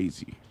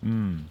crazy.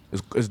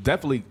 It's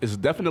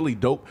definitely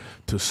dope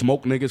to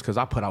smoke niggas, because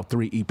I put out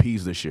 3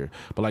 EPs this year.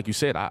 But like you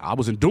said, I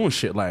wasn't doing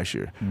shit last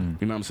year. You know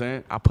what I'm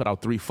saying? I put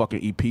out 3 fucking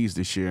EPs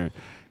this year,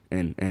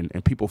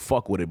 and people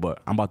fuck with it,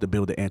 but I'm about to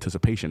build the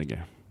anticipation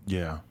again.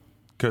 Yeah.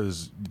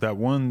 Because that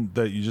one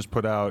that you just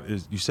put out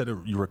you said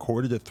you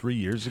recorded it 3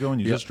 years ago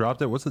and you just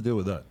dropped it. What's the deal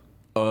with that?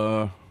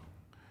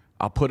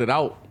 I put it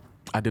out.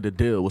 I did a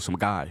deal with some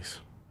guys,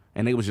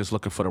 and they was just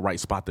looking for the right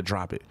spot to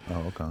drop it. Oh,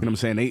 okay. You know what I'm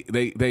saying?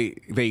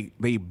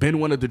 They been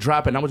wanted to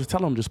drop it, and I was just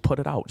telling them, just put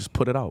it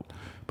out.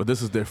 But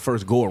this is their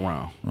first go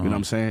around. You know what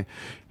I'm saying?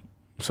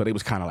 So they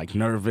was kind of like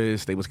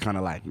nervous. They was kind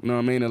of like, you know what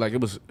I mean? And like it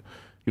was,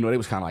 they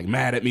was kind of like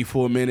mad at me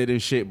for a minute and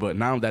shit. But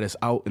now that it's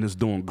out and it's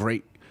doing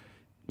great,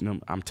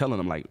 I'm telling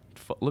them like,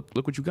 look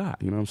what you got.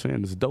 You know what I'm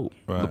saying? It's dope.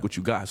 Right. Look what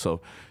you got.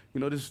 So,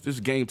 this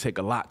game take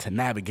a lot to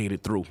navigate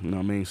it through. You know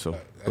what I mean? So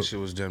that shit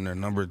was damn near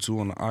number 2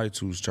 on the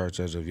iTunes charts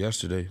as of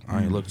yesterday.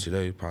 I ain't looked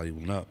today. Probably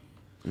went up.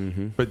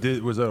 But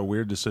was that a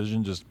weird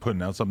decision, just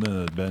putting out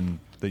something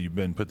that you've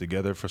been put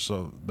together for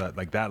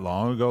that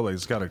long ago? Like,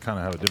 it's got to kind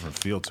of have a different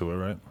feel to it,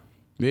 right?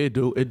 Yeah, it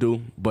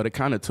do. But it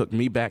kind of took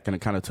me back, and it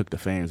kind of took the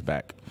fans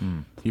back.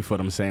 You feel what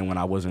I'm saying? When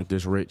I wasn't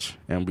this rich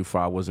and before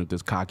I wasn't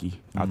this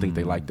cocky, I think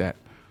they like that.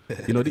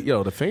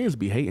 The fans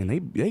be hating.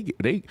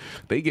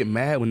 They get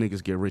mad when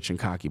niggas get rich and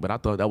cocky. But I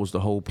thought that was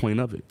the whole point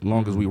of it. As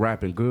long as we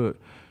rapping good,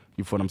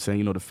 you feel what I'm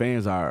saying? The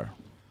fans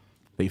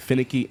they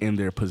finicky and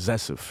they're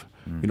possessive.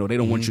 You know, they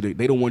don't want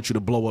you to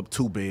blow up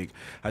too big.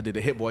 I did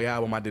the Hit Boy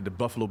album, I did the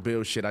Buffalo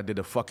Bills shit, I did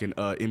the fucking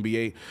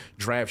NBA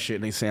draft shit,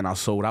 and they saying I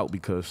sold out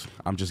because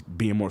I'm just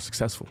being more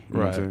successful. You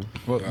know what I'm saying?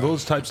 Well,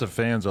 those types of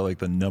fans are like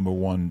the number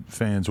one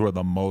fans who are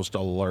the most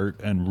alert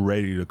and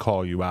ready to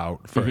call you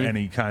out for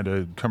any kind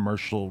of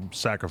commercial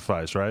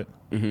sacrifice, right?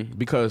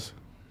 Because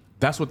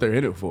that's what they're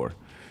in it for.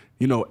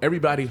 You know,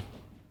 everybody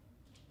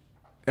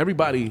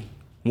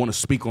want to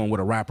speak on what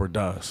a rapper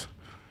does.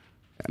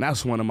 And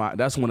that's one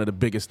of the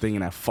biggest thing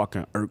that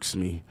fucking irks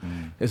me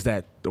is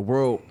that the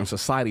world and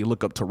society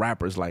look up to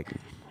rappers like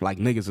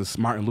niggas is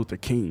Martin Luther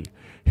King,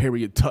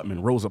 Harriet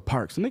Tubman, Rosa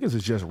Parks. Niggas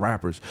is just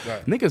rappers.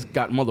 Right. Niggas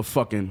got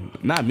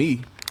motherfucking, not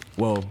me.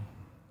 Well,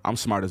 I'm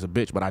smart as a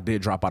bitch, but I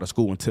did drop out of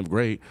school in 10th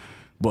grade.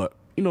 But,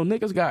 you know,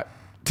 niggas got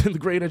 10th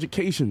grade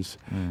educations.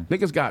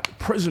 Niggas got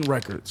prison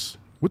records.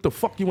 What the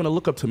fuck you want to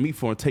look up to me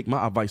for and take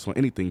my advice on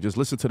anything? Just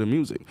listen to the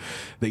music.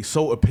 They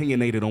so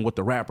opinionated on what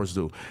the rappers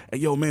do. Hey,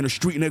 yo, man, a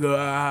street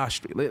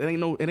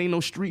nigga, it ain't no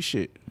street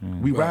shit.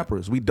 We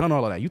rappers. We done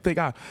all of that. You think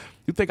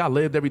I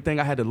lived everything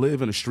I had to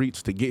live in the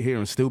streets to get here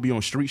and still be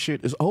on street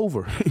shit? It's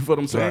over. You feel what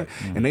I'm saying?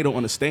 Right. And they don't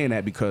understand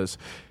that because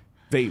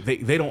they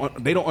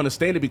don't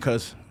understand it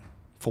because,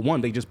 for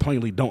one, they just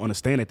plainly don't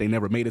understand it. They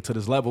never made it to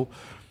this level,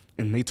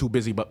 and they too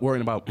busy but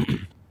worrying about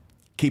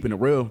keeping it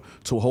real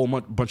to a whole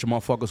bunch of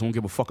motherfuckers who don't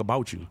give a fuck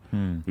about you. You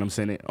know what I'm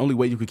saying? The only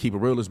way you can keep it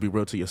real is be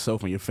real to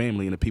yourself and your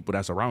family and the people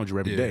that's around you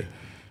every day.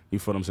 You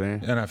feel what I'm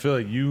saying? And I feel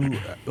like you,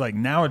 like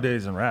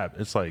nowadays in rap,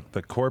 it's like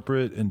the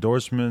corporate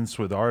endorsements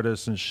with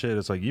artists and shit.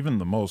 It's like even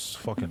the most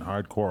fucking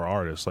hardcore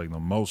artists, like the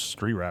most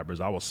street rappers,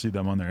 I will see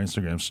them on their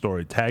Instagram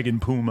story tagging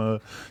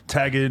Puma,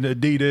 tagging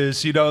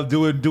Adidas, you know,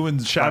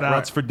 doing shout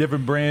outs for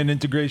different brand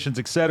integrations,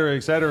 et cetera,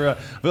 et cetera.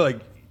 I feel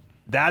like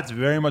that's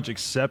very much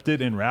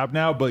accepted in rap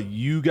now, but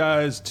you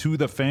guys, to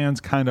the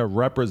fans, kind of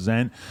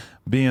represent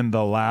being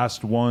the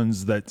last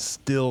ones that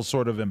still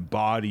sort of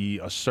embody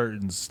a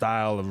certain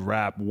style of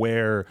rap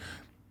where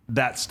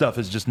that stuff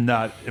is just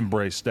not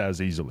embraced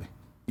as easily.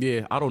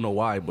 Yeah, I don't know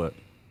why, but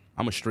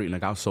I'm a street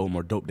nigga. I sold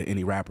more dope than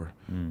any rapper.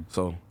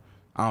 So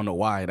I don't know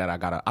why that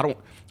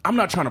I'm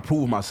not trying to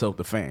prove myself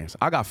to fans.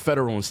 I got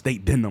federal and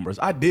state DIN numbers.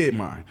 I did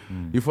mine.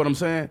 You feel what I'm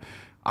saying?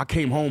 I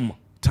came home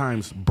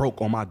times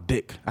broke on my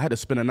dick. I had to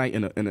spend a night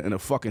in a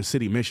fucking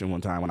city mission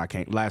one time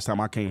last time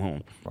I came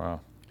home.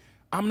 Wow.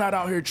 I'm not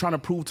out here trying to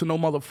prove to no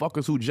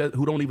motherfuckers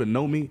who don't even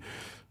know me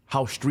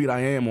how street I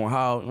am or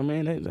how, I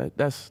mean,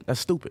 that's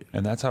stupid.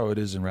 And that's how it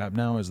is in rap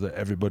now, is that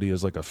everybody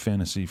is like a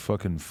fantasy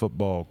fucking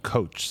football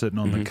coach sitting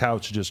on the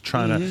couch just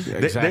trying to,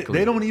 Exactly.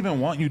 They don't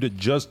even want you to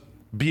just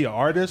be an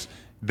artist.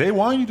 They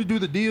want you to do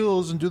the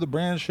deals and do the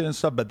brand shit and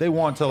stuff, but they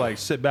want to like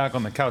sit back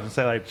on the couch and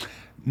say like,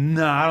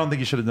 nah, I don't think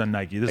you should have done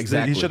Nike. He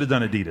should have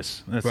done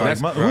Adidas. And it's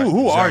like,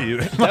 who are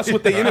you? That's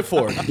what they in it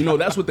for. You know,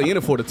 that's what they in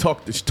it for, to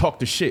talk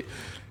the shit.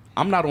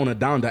 I'm not on a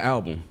Donda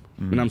album.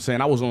 You know what I'm saying?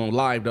 I was on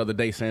live the other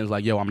day saying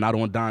like, yo, I'm not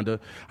on Donda.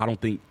 I don't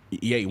think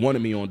EA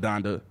wanted me on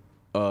Donda.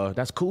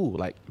 That's cool.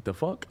 Like, the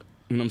fuck?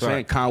 You know what I'm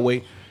saying?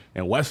 Conway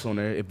and West on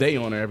there. If they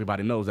on there,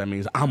 everybody knows that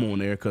means I'm on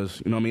there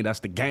because, you know what I mean? That's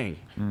the gang.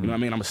 You know what I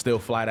mean? I'ma still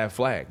fly that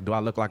flag. Do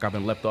I look like I've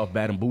been left off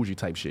bad and bougie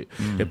type shit?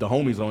 If the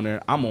homie's on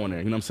there, I'm on there.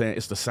 You know what I'm saying?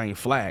 It's the same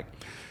flag.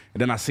 And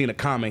then I seen a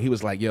comment. He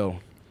was like, yo,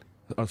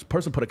 a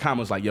person put a comment,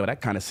 was like, yo,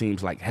 that kind of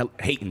seems like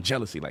hate and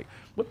jealousy. Like,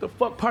 what the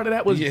fuck part of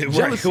that was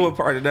jealousy? What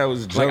part of that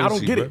was jealousy? Like, I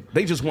don't get it.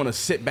 They just want to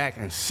sit back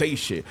and say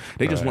shit.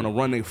 They just want to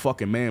run their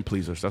fucking man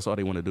pleasers. That's all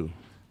they want to do.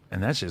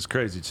 And that shit's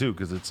crazy too,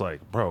 because it's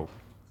like, bro,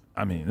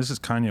 I mean, this is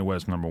Kanye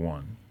West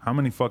 #1. How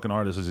many fucking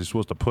artists is he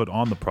supposed to put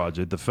on the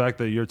project? The fact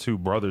that your two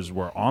brothers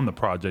were on the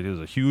project is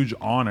a huge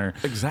honor.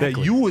 Exactly.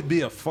 That you would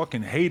be a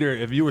fucking hater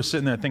if you were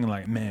sitting there thinking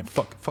like, man,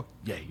 fuck,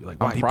 yeah. Like,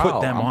 why he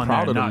put them on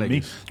there, not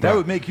me? That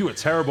would make you a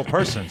terrible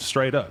person,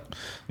 straight up.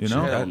 You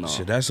know?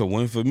 Shit, that's a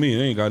win for me.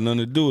 It ain't got nothing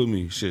to do with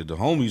me. Shit, the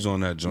homies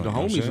on that joint. The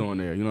homies on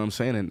there, you know what I'm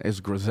saying? And it's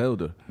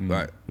Griselda.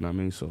 Right. You know what I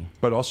mean? So.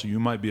 But also,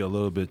 you might be a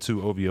little bit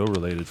too OVO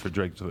related for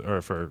Drake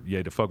or for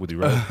Ye to fuck with you,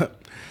 right?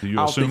 Do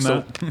you assume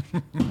that?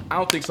 I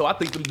don't think so. I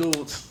think them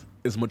dudes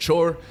is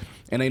mature,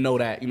 and they know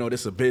that, you know, this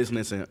is a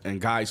business, and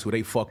guys who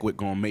they fuck with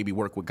gonna maybe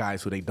work with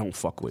guys who they don't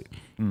fuck with.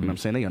 You know what I'm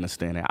saying? They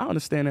understand that. I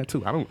understand that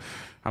too. I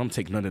don't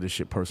take none of this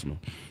shit personal.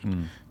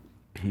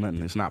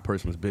 Nothing. It's not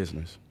personal. It's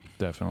business.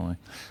 Definitely.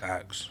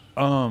 Facts.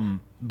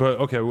 But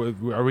okay,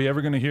 are we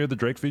ever gonna hear the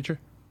Drake feature?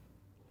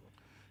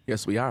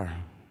 Yes, we are.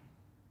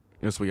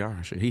 Yes, we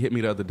are. Shit. He hit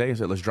me the other day and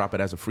said, let's drop it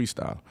as a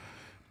freestyle.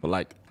 But,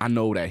 like, I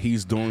know that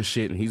he's doing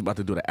shit and he's about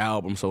to do the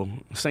album. So,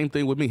 same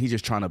thing with me. He's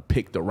just trying to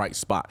pick the right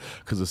spot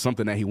because it's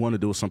something that he want to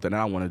do, it's something that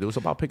I want to do. It's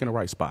about picking the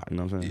right spot. You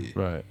know what I'm saying?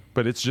 Yeah. Right.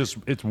 But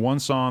it's one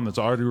song that's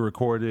already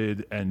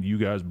recorded and you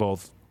guys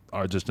both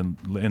are just in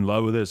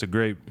love with it. It's a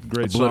great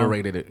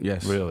Obliterated song. It,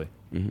 yes. Really?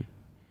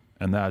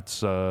 And that's,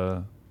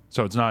 so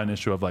it's not an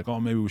issue of like,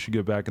 oh, maybe we should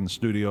get back in the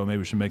studio. Maybe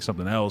we should make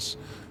something else.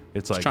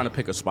 It's like trying to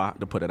pick a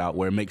spot to put it out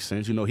where it makes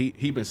sense. You know,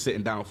 he been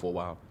sitting down for a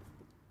while.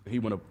 He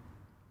want to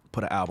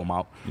put an album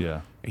out.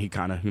 Yeah. And he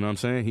kind of, you know what I'm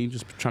saying? He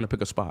just trying to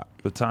pick a spot.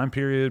 The time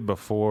period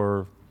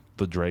before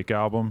the Drake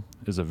album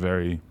is a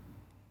very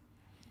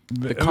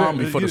The calm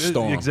before the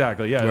storm.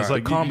 Exactly. Yeah. Right. It's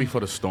like the calm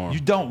before the storm. You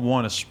don't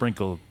want to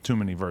sprinkle too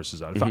many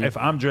verses out. If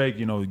I'm Drake,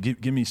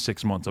 give me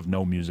 6 months of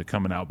no music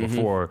coming out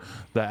before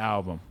the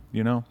album.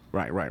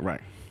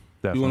 Right.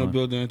 Definitely. You want to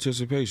build the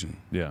anticipation.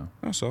 Yeah.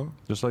 That's all.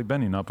 Just like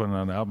Benny not putting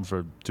out an album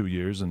for 2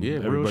 years and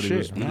real everybody shit.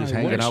 was I'm just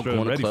hanging out,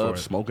 going to ready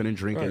clubs, for it. smoking and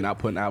drinking, not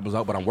putting albums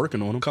out, but I'm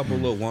working on them. A couple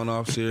little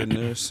one-offs here and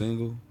there,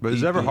 single. But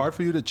is it EP. ever hard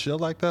for you to chill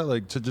like that?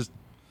 Like to just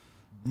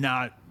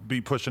not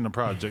be pushing the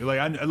project?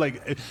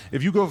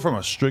 If you go from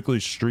a strictly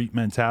street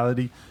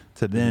mentality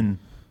to then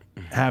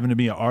having to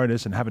be an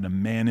artist and having to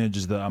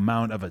manage the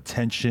amount of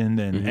attention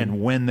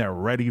and when they're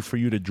ready for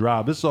you to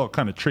drop, this is all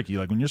kind of tricky.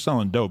 Like when you're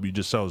selling dope, you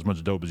just sell as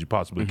much dope as you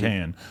possibly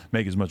can,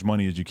 make as much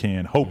money as you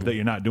can, hope that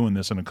you're not doing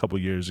this in a couple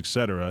years,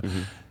 etc.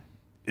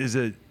 Is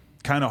it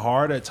kind of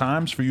hard at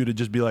times for you to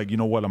just be like, you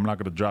know what, I'm not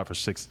going to drop for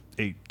 6,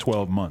 8,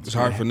 12 months? It's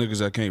hard for niggas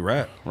that can't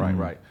rap.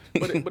 Right.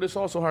 But it's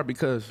also hard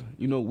because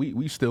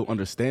we still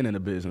understand in the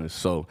business.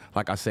 So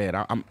like I said,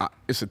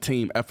 it's a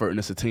team effort and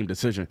it's a team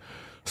decision.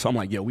 So I'm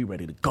like, yo, we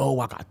ready to go.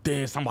 I got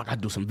this. I'm like, I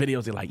do some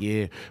videos. They're like,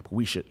 yeah, but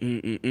we should.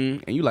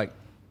 And you like,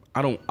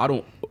 I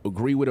don't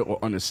agree with it or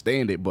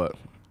understand it, but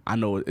I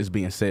know it's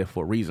being said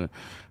for a reason.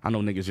 I know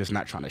niggas just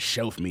not trying to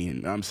shelf me,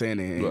 and I'm saying,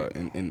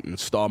 and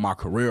stall my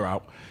career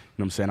out.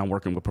 You know what I'm saying? I'm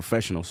working with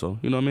professionals, so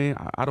you know what I mean.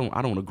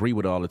 I don't agree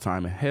with it all the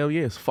time, and hell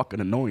yeah, it's fucking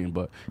annoying,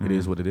 but it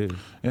is what it is.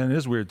 And it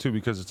is weird too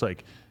because it's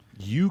like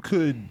you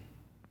could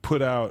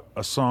put out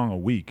a song a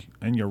week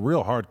and your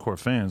real hardcore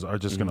fans are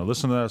just going to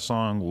listen to that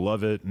song,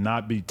 love it,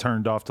 not be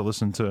turned off to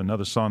listen to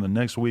another song the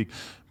next week.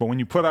 But when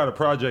you put out a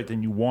project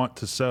and you want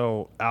to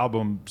sell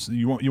albums,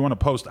 you want to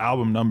post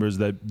album numbers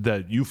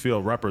that you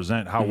feel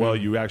represent how well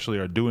you actually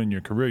are doing in your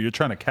career. You're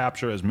trying to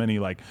capture as many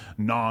like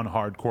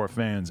non-hardcore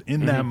fans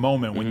in that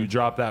moment when you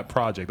drop that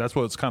project. That's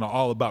what it's kind of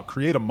all about.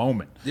 Create a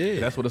moment. Yeah,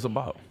 that's what it's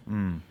about.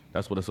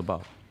 That's what it's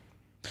about.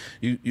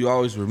 You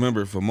always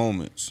remember for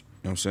moments.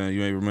 You know what I'm saying?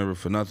 You ain't remember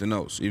for nothing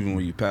else, even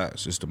when you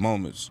pass. It's the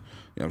moments.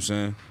 You know what I'm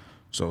saying?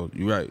 So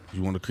you're right.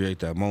 You want to create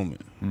that moment.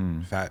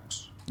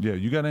 Facts. Yeah,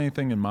 you got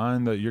anything in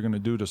mind that you're going to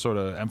do to sort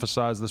of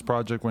emphasize this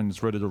project when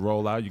it's ready to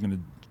roll out? You're going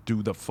to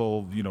do the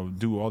full,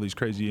 do all these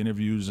crazy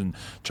interviews and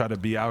try to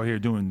be out here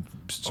doing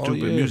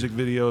stupid music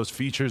videos,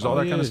 features, all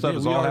that kind of stuff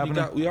is all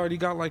happening? We already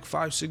got like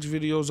 5-6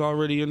 videos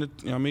already in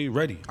the,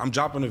 ready. I'm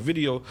dropping a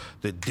video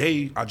the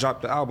day I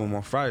drop the album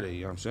on Friday,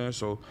 you know what I'm saying?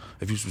 So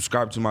if you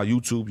subscribe to my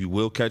YouTube, you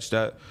will catch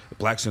that.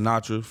 Black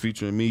Sinatra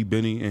featuring me,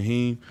 Benny, and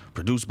Heem,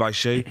 produced by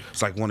Shay.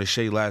 It's like one of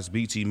Shay's last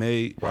beats he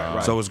made.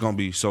 Right. So it's going to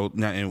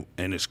be,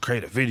 and it's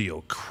create a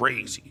video,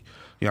 crazy.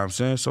 You know what I'm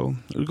saying? So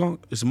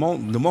it's the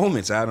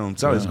moments, Adam. I'm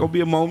telling you, it's going to be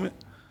a moment.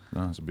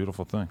 No, it's a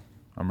beautiful thing.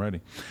 I'm ready.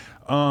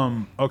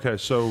 Okay,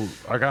 so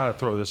I got to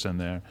throw this in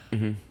there.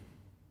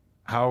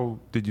 How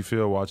did you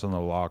feel watching the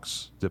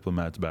Lox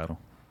Diplomats battle?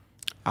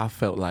 I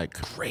felt like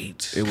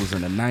great. It was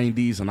in the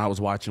 90s, and I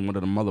was watching one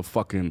of the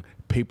motherfucking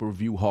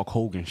pay-per-view Hulk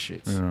Hogan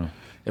shits. Yeah.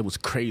 It was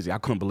crazy. I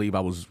couldn't believe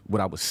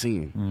what I was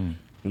seeing.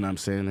 You know what I'm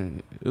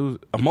saying? It was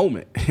a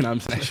moment. You know what I'm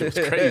saying? That shit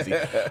was crazy.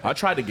 I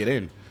tried to get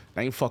in.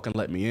 They ain't fucking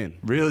let me in.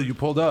 Really? You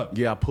pulled up?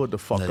 Yeah, I pulled the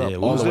fuck up.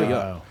 All the way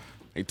up.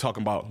 They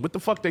talking about, what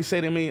the fuck they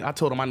say to me? I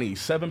told them I need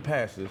 7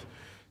 passes.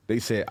 They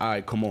said, all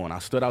right, come on. I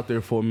stood out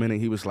there for a minute.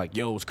 He was like,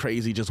 yo, it's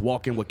crazy. Just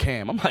walk in with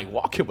Cam. I'm like,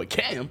 walk in with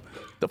Cam?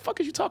 The fuck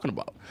is you talking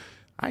about?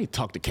 I ain't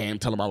talk to Cam,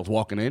 tell him I was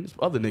walking in. This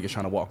other niggas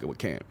trying to walk in with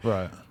Cam.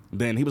 Right.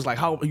 Then he was like,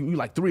 how, you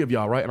like 3 of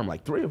y'all, right? And I'm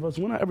like, 3 of us?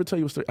 When I ever tell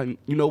you it was 3? And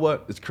you know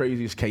what? It's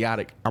crazy. It's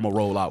chaotic. I'm going to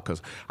roll out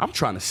because I'm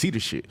trying to see the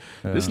shit.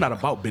 Yeah. This is not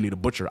about Benny the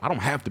Butcher. I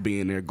don't have to be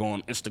in there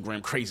going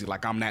Instagram crazy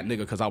like I'm that nigga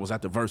because I was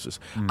at the Versus.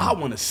 I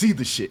want to see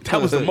the shit.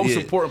 That was the most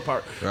important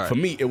part. Right. For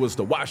me, it was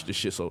to watch the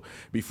shit. So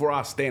before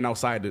I stand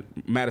outside the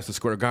Madison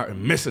Square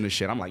Garden missing the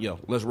shit, I'm like, yo,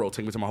 let's roll.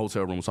 Take me to my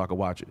hotel room so I can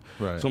watch it.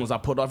 Right. As soon as I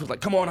pulled off, he's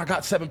like, come on, I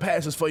got 7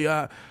 passes for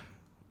you.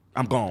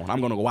 I'm gone. I'm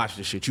going to go watch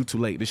this shit. You too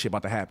late. This shit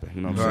about to happen.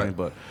 You know what I'm saying?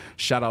 But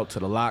shout out to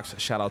the Lox.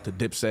 Shout out to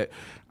Dipset.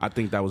 I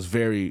think that was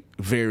very,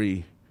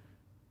 very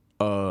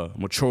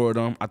mature of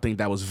them. I think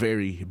that was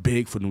very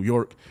big for New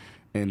York.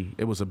 And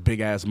it was a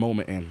big-ass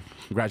moment. And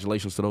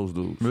congratulations to those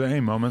dudes. Were there any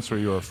moments where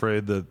you were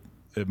afraid that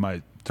it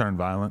might turn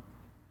violent?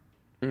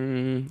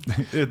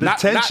 The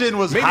tension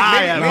was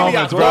high at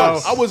moments, bro.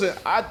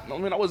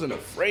 I wasn't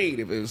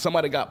afraid. If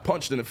somebody got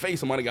punched in the face,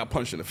 somebody got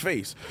punched in the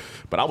face.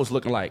 But I was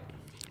looking like,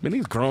 man,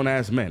 these grown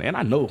ass men, and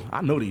I know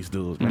these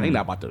dudes, man. They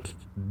not about to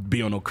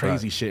be on no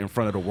crazy shit in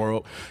front of the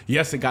world.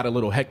 Yes, it got a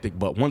little hectic,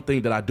 but one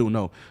thing that I do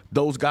know,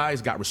 those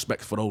guys got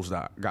respect for those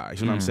guys.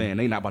 You know what I'm saying?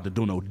 They not about to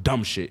do no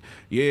dumb shit.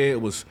 Yeah,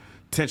 it was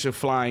tension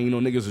flying.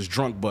 Niggas is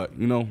drunk, but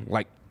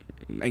like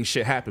ain't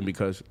shit happened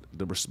because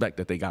the respect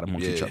that they got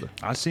amongst each other.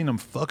 I seen them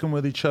fucking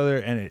with each other,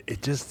 and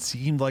it just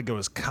seemed like it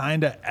was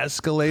kind of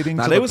escalating.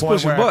 Nah, to they the was point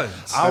pushing where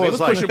buttons. I was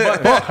like,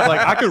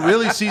 like I could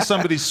really see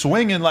somebody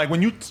swinging. Like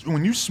when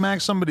you smack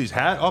somebody's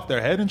hat off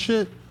their head and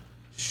shit,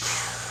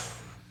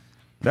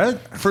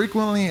 that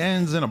frequently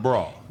ends in a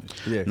brawl.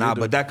 Yeah,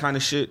 but that kind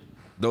of shit,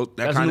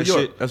 that's New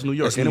York. That's New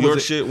York. That's New York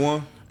shit.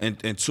 One.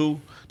 And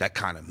two, that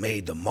kind of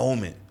made the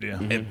moment. Yeah.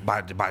 And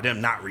by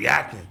them not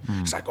reacting,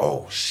 it's like,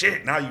 oh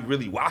shit! Now you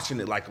really watching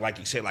it like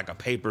you said, like a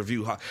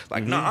pay-per-view.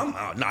 Like,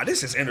 nah,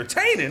 this is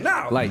entertaining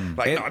now.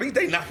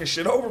 They knocking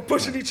shit over,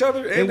 pushing each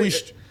other. And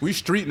we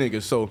street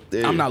niggas, so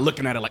I'm not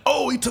looking at it like,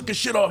 oh, he took his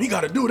shit off, he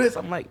got to do this.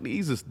 I'm like,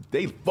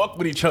 they fuck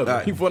with each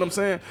other. You feel what I'm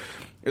saying?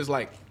 It's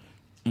like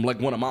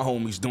one of my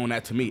homies doing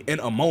that to me in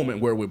a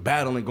moment where we're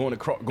battling,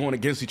 going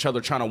against each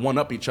other, trying to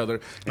one-up each other,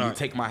 and you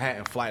take my hat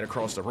and fly it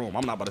across the room.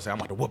 I'm not about to say I'm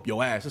about to whoop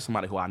your ass. This is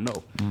somebody who I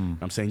know.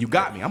 I'm saying, you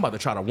got me. I'm about to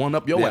try to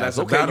one-up your ass.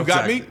 Okay, you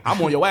got me?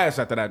 I'm on your ass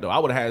after that, though. I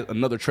would have had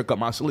another trick up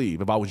my sleeve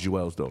if I was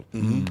Juelz, though.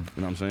 You know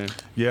what I'm saying?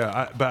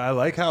 Yeah, but I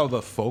like how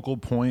the focal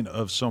point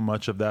of so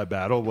much of that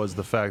battle was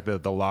the fact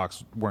that the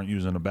Lox weren't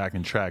using a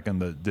backing track and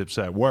the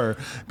Dipset were,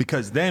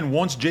 because then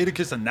once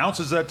Jadakiss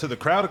announces that to the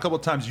crowd a couple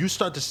of times, you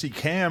start to see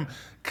Cam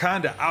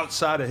kind of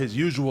outside of his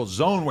usual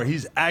zone where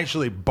he's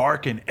actually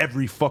barking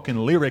every fucking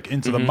lyric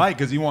into the mic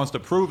because he wants to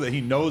prove that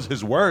he knows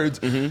his words.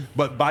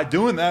 But by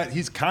doing that,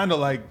 he's kind of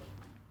like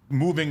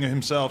moving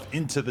himself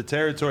into the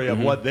territory of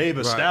what they've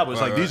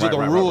established. These are the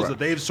rules that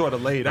they've sort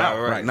of laid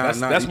out.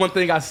 That's one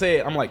thing I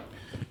said. I'm like,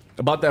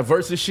 about that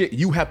versus shit,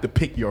 you have to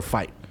pick your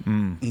fight.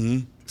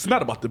 It's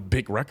not about the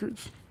big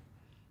records.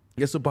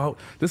 It's about,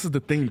 this is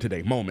the theme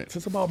today, moments.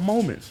 It's about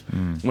moments.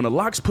 When the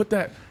Lox put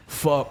that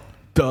fuck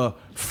the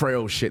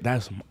frail shit,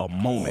 that's a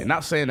moment.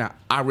 Not saying that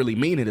I really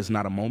mean it, it's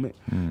not a moment.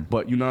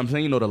 But you know what I'm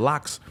saying? You know, the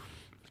Lox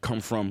come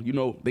from,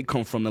 they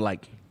come from the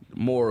like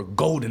more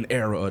golden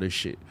era of this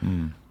shit. You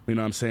know what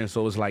I'm saying?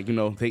 So it's like,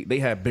 they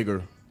had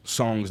bigger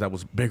songs that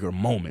was bigger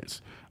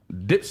moments.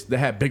 Dips that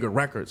had bigger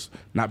records,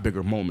 not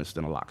bigger moments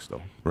than the Lox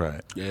though.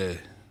 Right. Yeah.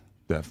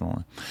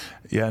 Definitely.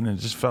 Yeah, and it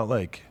just felt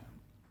like,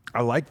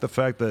 I like the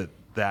fact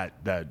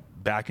that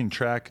backing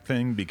track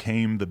thing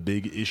became the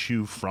big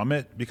issue from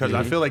it, because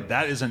I feel like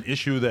that is an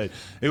issue that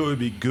it would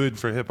be good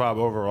for hip hop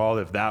overall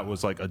if that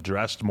was like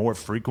addressed more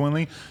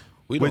frequently.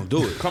 We don't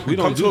do it. We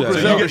don't do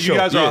that. You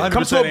guys are 100%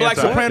 come to a Black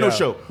Soprano anti.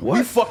 show.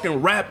 We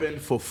fucking rapping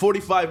for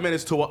 45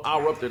 minutes to an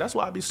hour up there. That's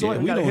why I be sore.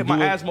 We gotta hit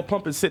my asthma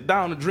pump and sit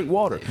down and drink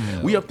water.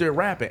 We up there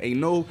rapping. Ain't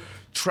no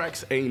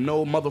tracks, ain't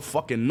no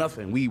motherfucking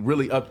nothing. We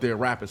really up there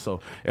rapping. So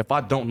if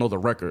I don't know the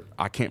record,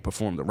 I can't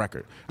perform the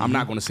record. I'm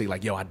not gonna say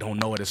like, yo, I don't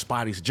know it. It's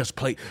spotty. Just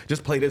play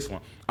this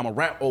one. I'm gonna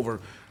rap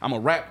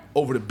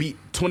over the beat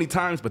 20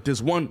 times, but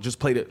this one, just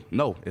played it.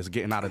 No, it's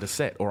getting out of the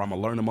set, or I'm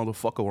gonna learn the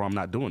motherfucker, or I'm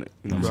not doing it.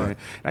 You know what I'm saying?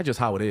 That's just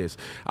how it is.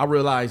 I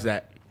realize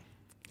that,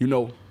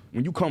 when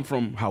you come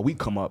from how we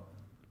come up,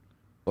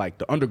 like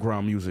the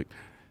underground music,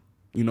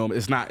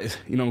 it's not,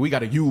 we got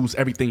to use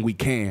everything we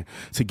can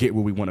to get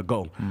where we want to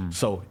go.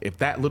 So if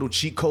that little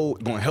cheat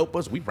code going to help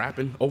us, we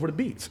rapping over the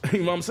beats. You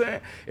know what I'm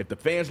saying? If the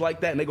fans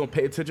like that and they going to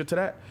pay attention to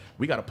that,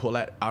 we got to pull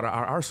that out of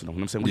our arsenal. You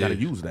know what I'm saying? We got to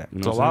use that.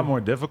 It's a lot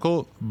more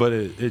difficult, but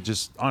it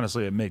just,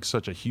 honestly, it makes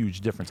such a huge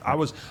difference. I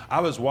was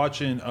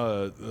watching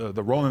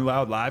the Rolling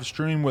Loud live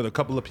stream with a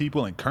couple of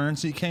people, and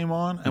Currency came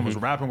on and was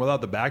rapping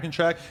without the backing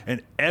track,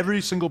 and every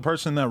single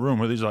person in that room,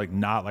 where these are like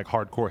not like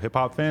hardcore hip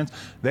hop fans,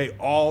 they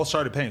all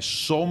started paying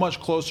so much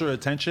closer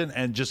attention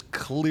and just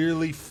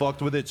clearly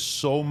fucked with it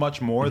so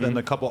much more than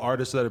the couple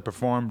artists that had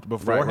performed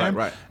before him.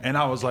 And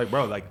I was like,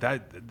 bro, like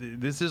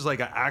this is like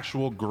an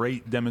actual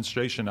great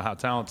demonstration of how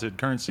talented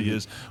Currency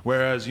is.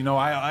 Whereas,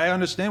 I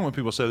understand when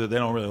people say that they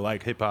don't really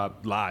like hip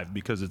hop live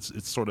because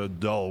it's sort of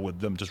dull with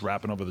them just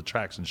rapping over the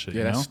tracks and shit.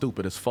 Yeah, that's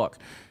stupid as fuck.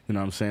 You know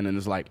what I'm saying? And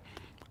it's like,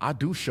 I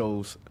do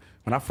shows.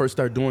 When I first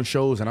started doing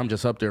shows and I'm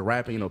just up there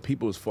rapping,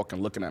 people was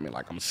fucking looking at me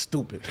like I'm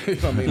stupid. You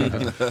know what I mean? They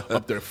just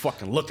up there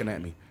fucking looking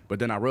at me. But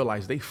then I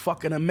realized they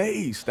fucking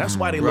amazed. That's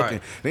why they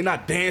looking. They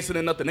not dancing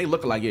or nothing. They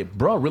looking like, yeah,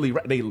 bro, really,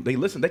 they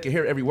listen. They can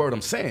hear every word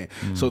I'm saying.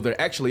 So they're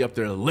actually up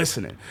there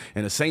listening.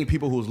 And the same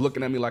people who's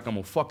looking at me like I'm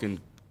a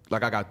fucking,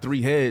 like I got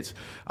 3 heads,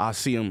 I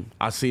see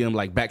them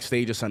like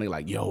backstage or something,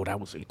 like, yo, that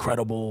was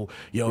incredible.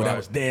 Yo, that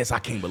was this. I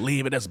can't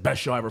believe it. That's the best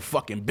show I ever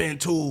fucking been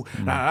to.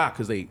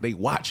 Because they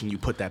watching you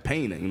put that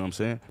pain in. You know what I'm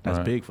saying? That's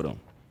big for them.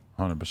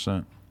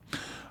 100%.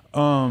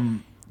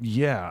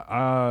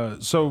 Yeah.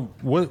 So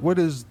what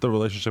is the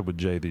relationship with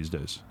Jay these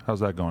days?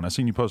 How's that going? I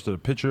seen you posted a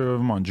picture of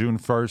him on June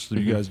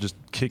 1st. You guys just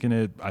kicking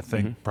it, I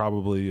think,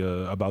 probably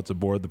about to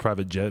board the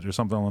private jet or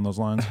something along those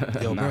lines?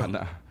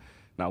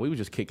 Nah, we were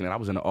just kicking it. I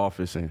was in the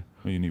office and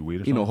you need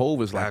weed or something?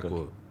 Hov is like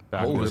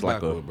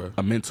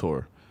a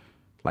mentor.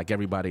 Like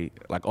everybody,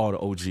 like all the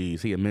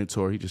OGs. He a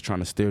mentor. He just trying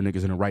to steer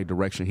niggas in the right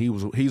direction.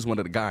 He's one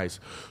of the guys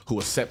who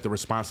accept the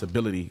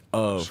responsibility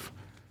of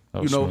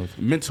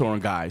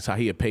mentoring guys, how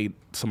he had paid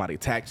somebody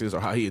taxes, or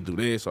how he'd do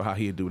this, or how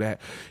he'd do that.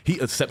 He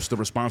accepts the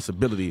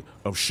responsibility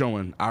of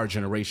showing our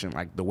generation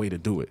like the way to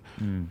do it.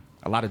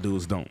 A lot of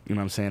dudes don't. You know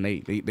what I'm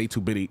saying? They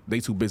too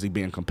busy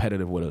being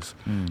competitive with us.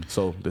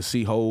 So to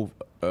see Hov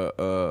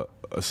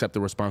accept the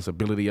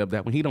responsibility of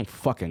that when he don't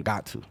fucking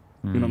got to.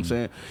 You know what I'm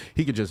saying?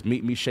 He could just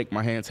meet me, shake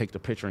my hand, take the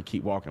picture, and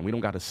keep walking. We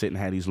don't got to sit and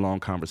have these long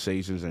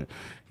conversations, and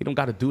he don't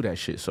got to do that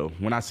shit. So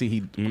when I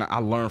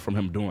learn from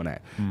him doing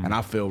that, and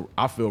I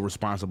feel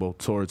responsible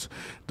towards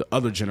the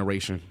other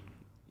generation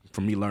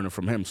from me learning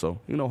from him. So,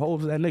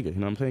 Hov's that nigga. You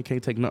know what I'm saying?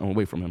 Can't take nothing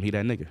away from him. He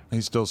that nigga.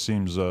 He still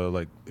seems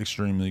like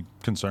extremely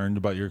concerned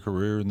about your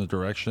career and the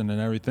direction and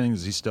everything.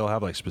 Does he still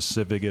have like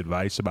specific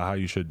advice about how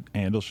you should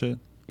handle shit?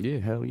 Yeah,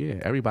 hell yeah.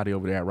 Everybody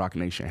over there at Roc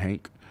Nation,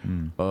 Hank,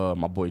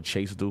 my boy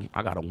Chase do.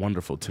 I got a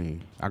wonderful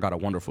team.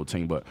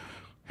 But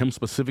him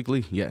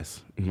specifically,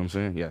 yes. You know what I'm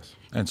saying? Yes.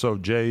 And so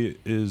Jay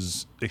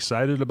is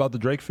excited about the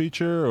Drake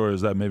feature, or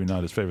is that maybe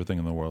not his favorite thing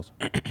in the world?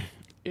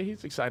 Yeah,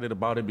 he's excited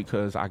about it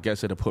because I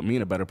guess it'll put me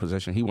in a better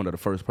position. He one of the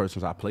first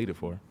persons I played it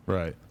for.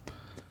 Right.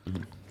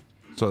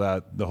 So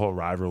that the whole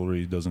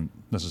rivalry doesn't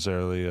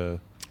necessarily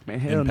man,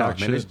 hell no, man.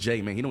 shit. It's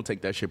Jay, man. He don't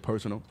take that shit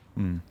personal.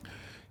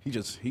 He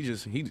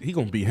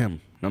gonna be him. You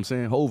know what I'm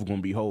saying? Hov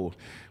gonna be Hov.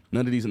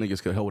 None of these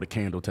niggas could hold a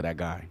candle to that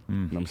guy. You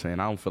know what I'm saying?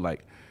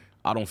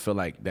 I don't feel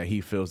like that he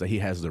feels that he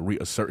has to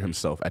reassert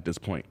himself at this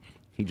point.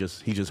 He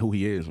just who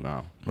he is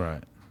now.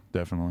 Right.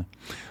 Definitely.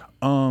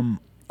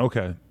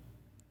 Okay.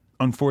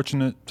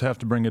 Unfortunate to have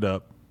to bring it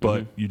up,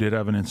 but you did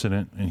have an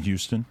incident in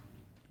Houston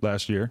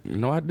last year.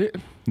 No, I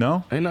didn't.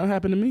 No? Ain't nothing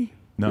happened to me.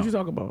 No. What you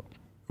talking about?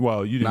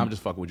 Well, you didn't. Nah, I'm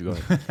just fucking with you. Go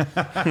ahead.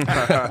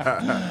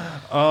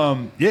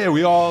 Yeah,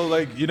 we all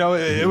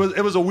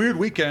it was a weird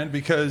weekend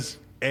because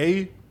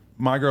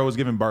my girl was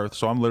giving birth,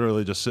 so I'm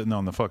literally just sitting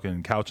on the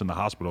fucking couch in the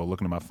hospital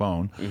looking at my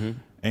phone.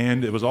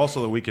 And it was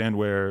also the weekend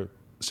where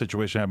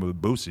situation happened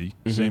with Boosie,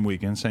 same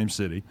weekend, same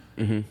city.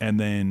 And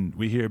then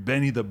we hear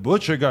Benny the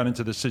Butcher got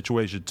into this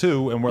situation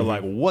too, and we're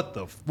like,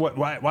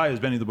 why is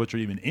Benny the Butcher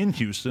even in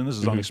Houston? This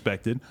is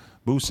unexpected.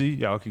 Boosie,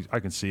 yeah, I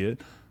can see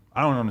it.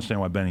 I don't understand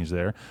why Benny's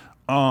there.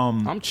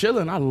 I'm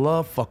chilling. I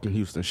love fucking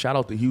Houston. Shout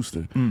out to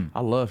Houston.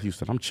 I love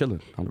Houston. I'm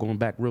chilling. I'm going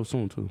back real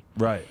soon too.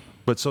 Right.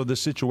 But so this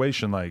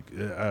situation, I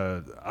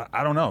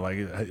don't know,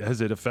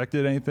 has it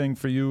affected anything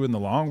for you in the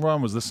long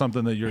run? Was this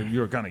something that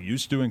you're kind of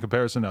used to in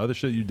comparison to other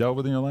shit you dealt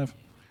with in your life?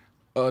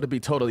 To be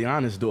totally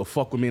honest, do it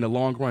fuck with me in the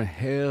long run?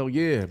 Hell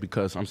yeah,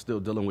 because I'm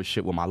still dealing with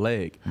shit with my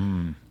leg.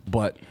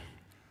 But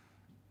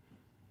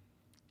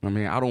I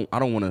mean, I don't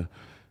want to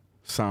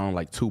sound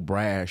like too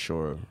brash,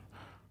 or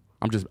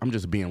I'm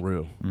just being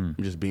real. I'm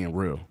just being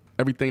real.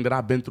 Everything that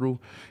I've been through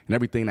and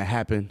everything that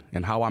happened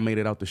and how I made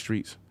it out the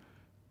streets,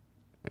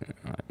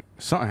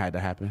 something had to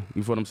happen.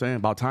 You feel what I'm saying?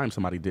 About time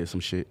somebody did some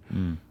shit.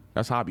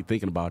 That's how I be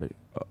thinking about it.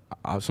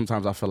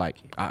 Sometimes I feel like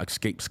I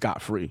escaped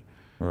scot-free.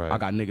 Right. I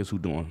got niggas who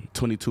doing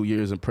 22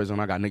 years in prison.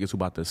 I got niggas who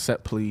about to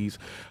set pleas.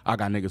 I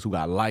got niggas who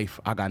got life.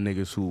 I got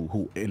niggas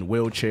who in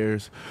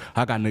wheelchairs.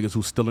 I got niggas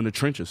who still in the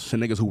trenches. Some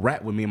niggas who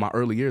rap with me in my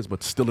early years,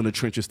 but still in the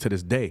trenches to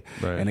this day.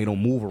 Right. And they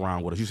don't move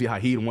around with us. You see how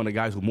he one of the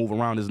guys who move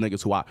around is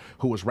niggas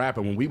who was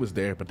rapping when we was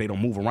there, but they don't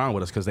move around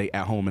with us because they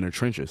at home in the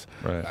trenches.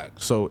 Right.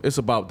 So it's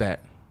about that.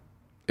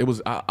 It was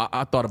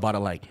I thought about it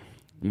like,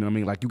 you know what I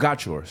mean? Like, you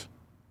got yours.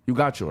 You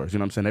got yours. You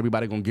know what I'm saying?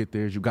 Everybody gonna get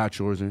theirs. You got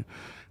yours. And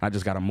I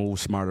just gotta move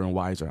smarter and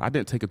wiser. I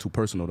didn't take it too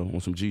personal though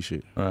on some G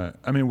shit. Right.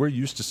 I mean, we're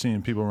used to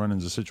seeing people run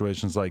into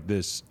situations like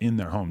this in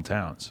their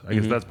hometowns. I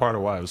guess that's part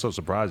of why it was so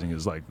surprising.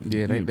 Is like,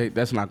 yeah,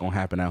 that's not gonna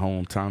happen at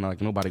hometown. Like,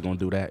 nobody gonna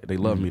do that. They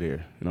love me there. You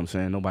know what I'm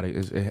saying? Nobody.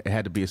 It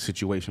had to be a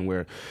situation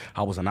where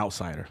I was an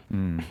outsider.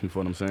 You feel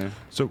what I'm saying?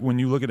 So when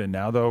you look at it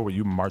now, though, were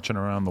you marching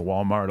around the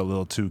Walmart a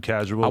little too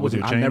casual with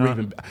your chain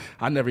on?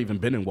 I never even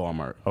been in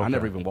Walmart. Okay. I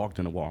never even walked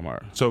into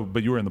Walmart. So,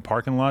 but you were in the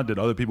parking lot. Did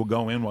other people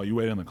go in while you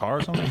waited in the car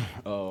or something?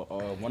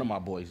 One of my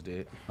boys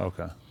did.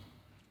 Okay.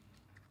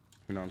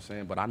 You know what I'm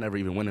saying? But I never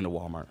even went into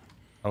Walmart.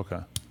 Okay.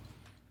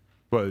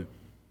 But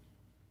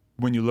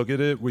when you look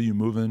at it, were you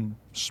moving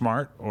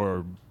smart,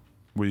 or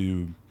were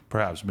you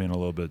perhaps being a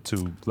little bit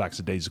too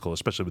lackadaisical,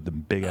 especially with the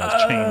big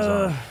ass chains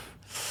on?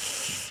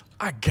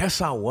 I guess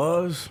I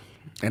was,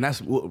 and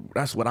that's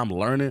what I'm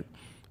learning.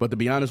 But to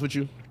be honest with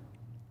you,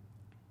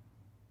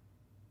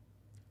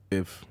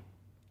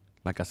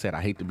 like I said,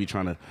 I hate to be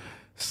trying to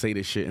say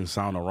this shit and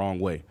sound the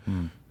wrong way.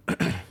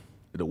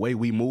 The way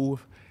we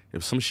move,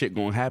 if some shit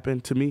gonna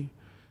happen to me,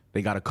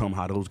 they gotta come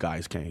how those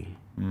guys came.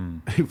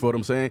 You feel what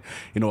I'm saying?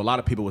 You know, a lot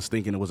of people was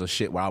thinking it was a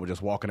shit where I was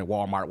just walking at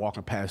Walmart,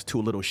 walking past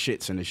two little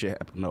shits and the shit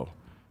happened. No,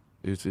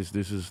 this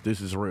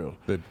is real.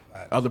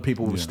 Other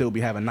people would still be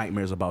having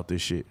nightmares about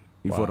this shit.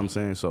 You feel what I'm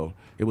saying? So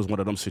it was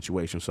one of them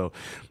situations. So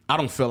I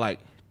don't feel like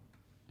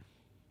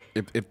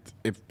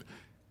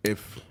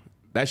if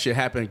that shit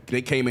happened,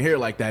 they came in here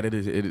like that,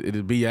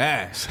 it'd be your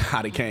ass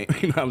how they came.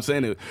 You know what I'm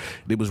saying?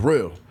 It was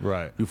real.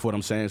 Right. You feel what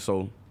I'm saying?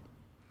 So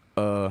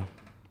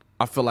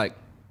I feel like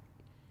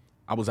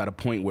I was at a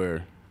point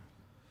where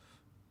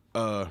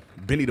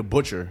Benny the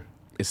Butcher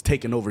is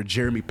taking over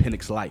Jeremy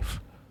Pinnock's life.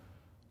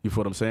 You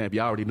feel what I'm saying? If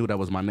y'all already knew that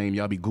was my name,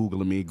 y'all be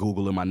Googling me,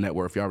 Googling my net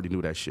worth. Y'all already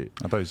knew that shit.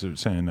 I thought you were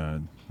saying,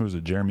 who was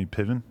it, Jeremy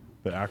Piven,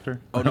 the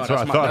actor? Oh, no, that's what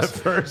I thought at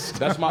first.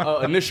 That's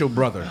my initial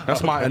brother.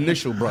 That's my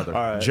initial brother.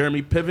 All right.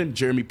 Jeremy Piven,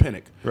 Jeremy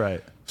Pinnock.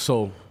 Right.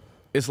 So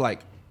it's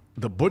like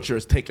the Butcher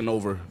is taking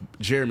over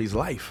Jeremy's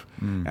life.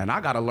 And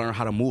I got to learn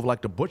how to move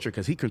like the Butcher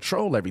because he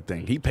control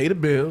everything. He pay the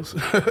bills. You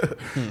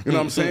know what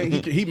I'm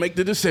saying? He make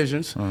the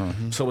decisions.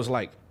 So it's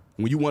like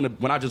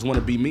when I just want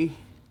to be me,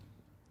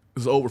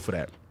 it's over for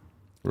that.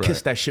 Right.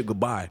 Kiss that shit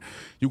goodbye.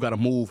 You got to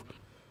move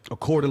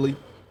accordingly.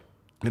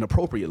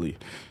 inappropriately.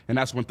 And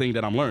that's one thing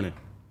that I'm learning.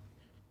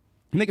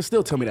 Niggas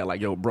still tell me that,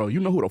 like, yo, bro, you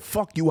know who the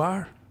fuck you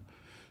are?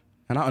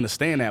 And I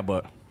understand that,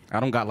 but I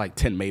don't got like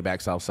 10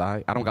 Maybachs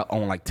outside. I don't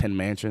own like 10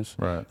 mansions.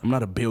 Right. I'm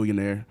not a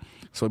billionaire.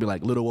 So it'd be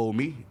like, little old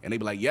me. And they'd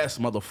be like, yes,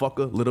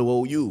 motherfucker, little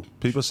old you.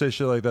 People say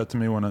shit like that to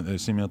me when they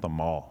see me at the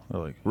mall.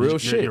 They're like, Real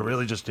shit. You're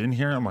really just in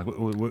here? I'm like, what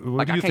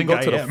Like, do you I can't think go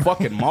I to am? the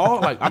fucking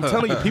mall. Like, I'm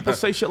telling you, people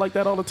say shit like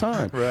that all the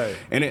time. Right.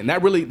 And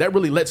that really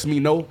lets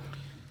me know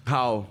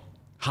how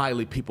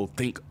highly people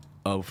think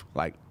of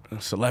like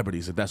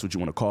celebrities, if that's what you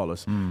want to call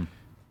us.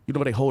 You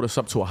know, they hold us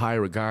up to a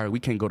higher regard. We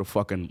can't go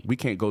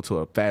to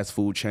a fast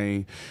food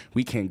chain.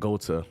 We can't go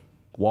to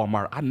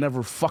Walmart. I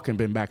never fucking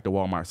been back to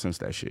Walmart since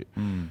that shit.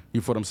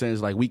 You feel what I'm saying?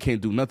 It's like we can't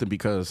do nothing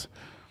because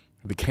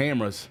the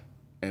cameras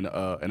and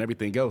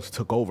everything else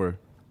took over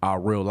our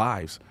real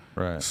lives.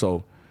 Right.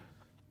 So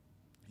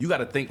you got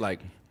to think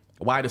like,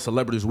 why the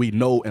celebrities we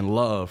know and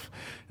love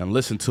and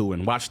listen to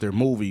and watch their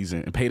movies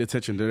and paid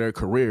attention to their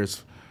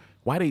careers,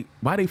 why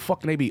they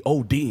fucking they be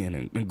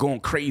ODing and going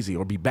crazy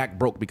or be back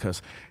broke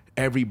because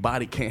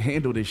everybody can't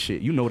handle this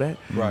shit. You know that?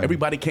 Right.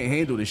 Everybody can't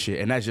handle this shit,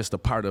 and that's just a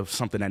part of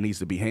something that needs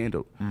to be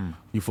handled.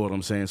 You feel what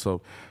I'm saying?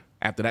 So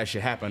after that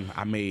shit happened,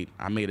 I made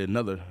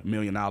another $1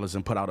 million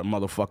and put out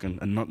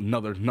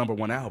another number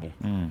one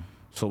album.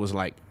 So it was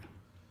like,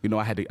 you know,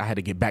 I had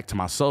to get back to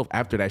myself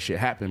after that shit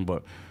happened,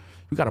 but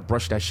you gotta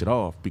brush that shit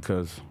off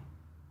because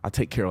I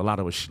take care of a lot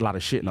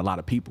of shit and a lot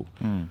of people.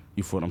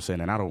 You feel what I'm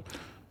saying? And I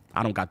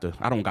don't got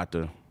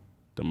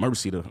the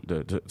mercy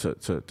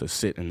to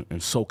sit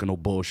and soak in no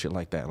bullshit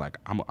like that. Like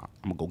I'm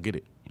gonna go get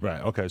it.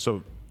 Right. Okay.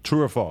 So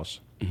true or false?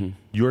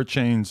 Your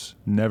chains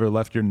never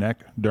left your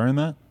neck during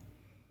that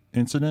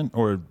incident,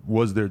 or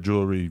was there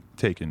jewelry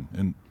taken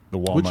in the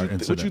Walmart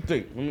incident? What you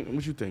think?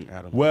 What you think,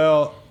 Adam?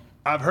 Well,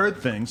 I've heard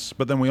things,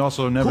 but then we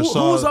also never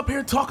saw. Who's up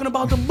here talking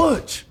about the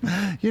butch?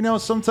 You know,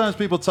 sometimes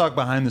people talk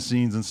behind the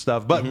scenes and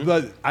stuff,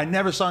 but I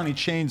never saw any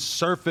chains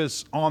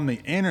surface on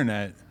the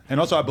internet. And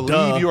also, I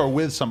believe you are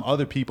with some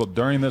other people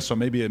during this, so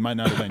maybe it might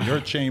not have been your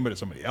chain, but if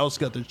somebody else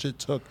got their shit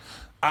took.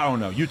 I don't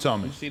know. You tell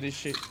me. You see this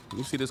shit?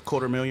 You see this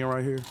 $250,000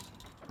 right here?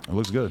 It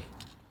looks good.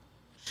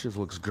 Shit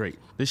looks great.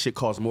 This shit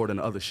costs more than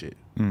the other shit.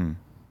 You know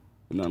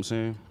what I'm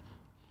saying?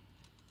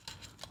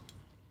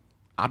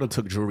 I done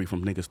took jewelry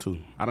from niggas too.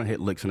 I done hit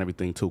licks and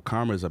everything too.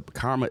 Karma is a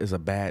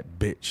bad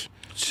bitch.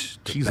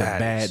 She's a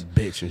bad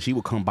bitch, and she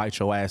will come bite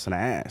your ass in the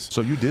ass.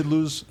 So you did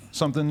lose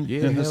something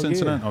in this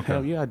incident? Yeah. Okay.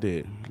 Hell yeah, I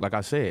did. Like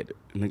I said,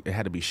 it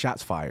had to be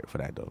shots fired for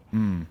that though.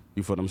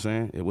 You feel what I'm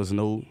saying? It was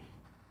no,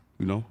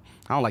 you know.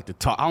 I don't like to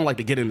talk. I don't like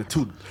to get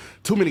into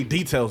too many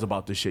details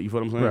about this shit. You feel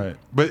what I'm saying? Right.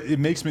 But it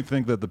makes me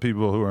think that the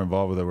people who were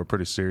involved with it were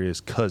pretty serious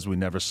because we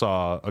never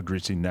saw a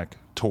greasy neck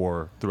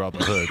tour throughout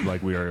the hood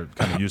like we are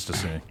kind of used to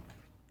seeing.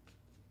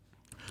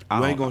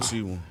 You ain't gonna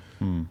see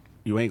one.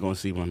 You ain't gonna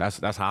see one.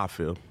 That's how I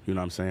feel. You know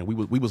what I'm saying?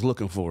 We was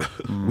looking for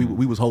it.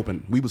 We was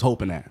hoping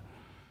that.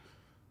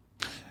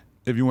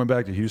 If you went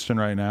back to Houston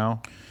right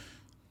now,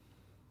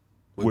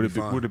 would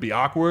it be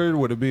awkward?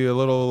 Would it be a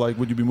little like?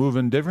 Would you be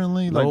moving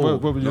differently? Like,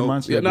 what would your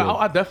mindset? Yeah, be? no,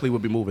 I definitely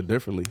would be moving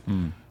differently.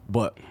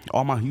 But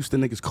all my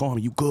Houston niggas calling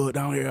me, you good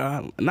down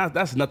here?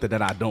 That's nothing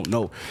that I don't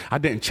know. I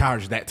didn't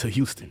charge that to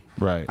Houston.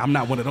 Right. I'm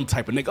not one of them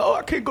type of nigga. Oh,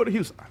 I can't go to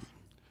Houston.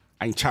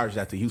 I ain't charged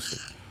that to Houston.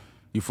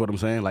 You feel what I'm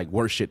saying? Like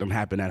worse shit done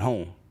happen at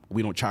home.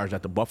 We don't charge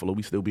that to Buffalo.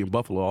 We still be in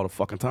Buffalo all the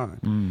fucking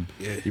time.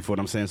 Yeah. You feel what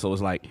I'm saying? So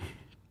it's like,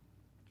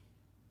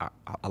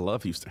 I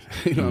love Houston.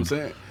 You know what I'm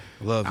saying?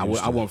 Love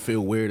Houston. I won't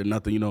feel weird or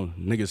nothing. You know,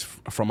 niggas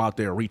from out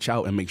there reach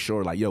out and make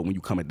sure like, yo, when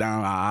you coming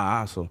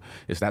down, So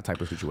it's that type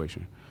of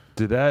situation.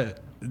 Did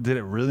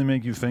it really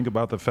make you think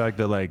about the fact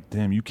that like,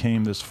 damn, you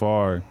came this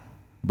far,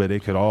 but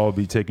it could all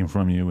be taken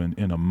from you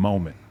in a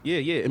moment? Yeah.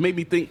 It made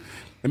me think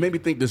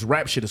this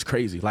rap shit is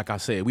crazy. Like I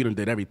said, we done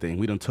did everything.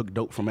 We done took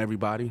dope from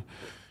everybody.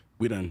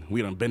 We done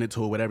been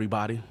into it with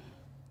everybody.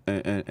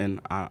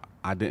 And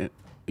I didn't,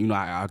 you know,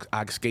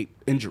 I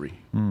escaped injury.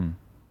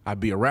 I'd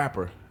be a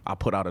rapper. I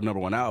put out a number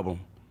one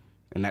album,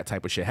 and that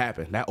type of shit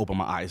happened. That opened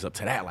my eyes up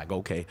to that. Like,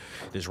 okay,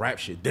 this rap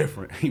shit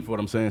different. You feel what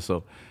I'm saying?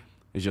 So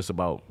it's just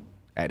about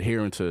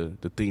adhering to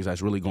the things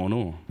that's really going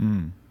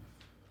on.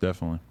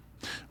 Definitely.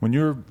 When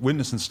you're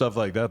witnessing stuff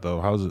like that,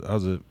 though,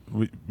 how's it?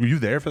 Were you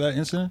there for that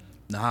incident?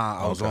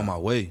 Nah, I was on my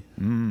way.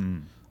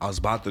 I was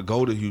about to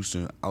go to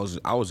Houston. I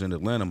was in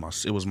Atlanta.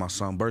 It was my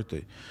son's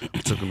birthday. I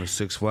took him to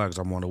Six Flags.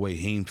 I'm on the way.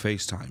 He ain't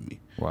FaceTime me.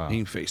 Wow. He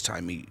ain't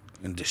FaceTime me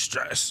in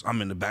distress. I'm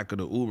in the back of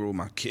the Uber with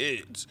my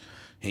kids.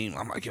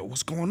 I'm like, yo,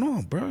 what's going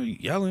on, bro? He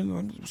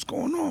yelling. What's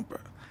going on, bro?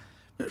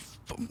 Man,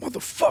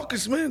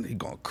 motherfuckers, man. He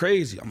going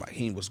crazy. I'm like,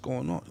 what's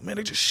going on? Man,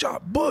 they just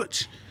shot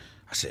Butch.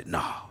 I said,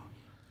 nah.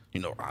 You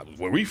know,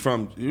 where we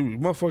from,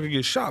 motherfucker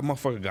get shot,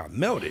 motherfucker got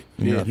melted.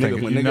 You're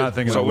not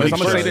thinking. So when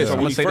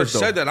when he first first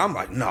said that, I'm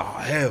like, nah,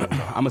 hell no.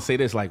 I'm gonna say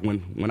this, like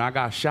when I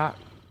got shot,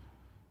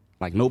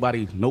 like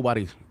nobody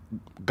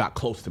got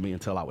close to me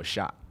until I was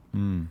shot.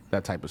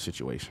 That type of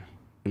situation.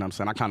 You know what I'm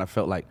saying? I kind of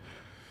felt like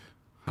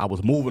I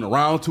was moving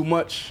around too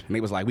much, and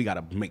they was like, we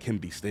gotta make him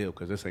be still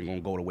because this ain't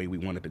gonna go the way we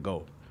want it to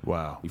go.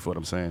 Wow. You feel what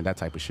I'm saying? That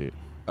type of shit.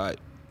 All right.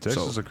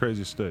 Texas is a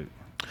crazy state.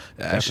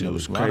 That shit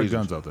was A lot of crazy.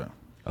 guns out there.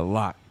 A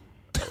lot.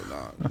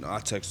 Nah, I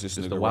text this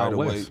It's the nigga Wild right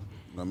away. West.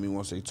 I mean,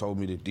 once they told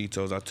me the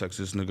details, I text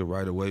this nigga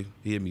right away.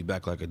 He hit me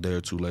back like a day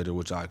or two later,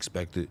 which I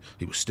expected.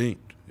 He was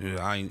stinked.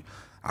 Yeah,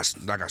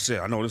 like I said,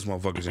 I know this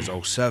motherfucker since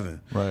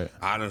 07. Right.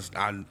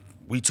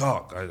 We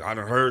talk. I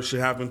done heard shit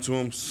happen to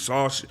him,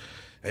 saw shit.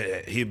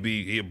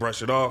 He'd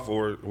brush it off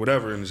or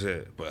whatever in his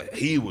head. But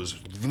he was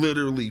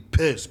literally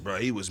pissed, bro.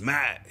 He was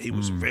mad. He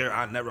was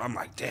I'm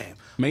like, damn.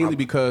 Mainly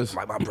because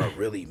my bro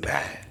really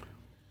mad.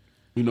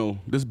 you know,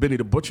 this Benny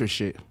the Butcher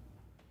shit.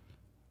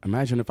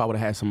 Imagine if I would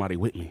have had somebody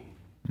with me.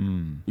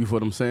 You feel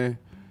what I'm saying?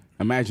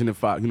 Imagine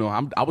if I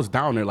was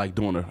down there like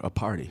doing a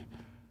party.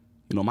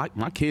 You know,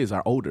 my kids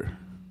are older.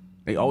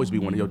 They always be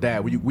wondering, yo,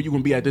 Dad, where you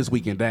gonna be at this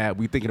weekend, Dad?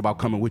 We thinking about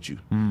coming with you.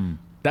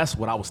 That's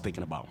what I was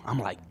thinking about. I'm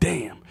like,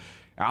 damn.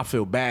 And I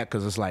feel bad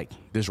because it's like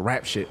this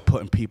rap shit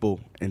putting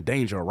people in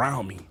danger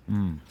around me.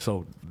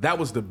 So that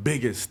was the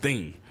biggest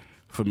thing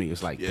for me.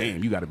 It's like,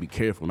 damn, you got to be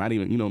careful. Not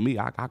even, me,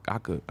 I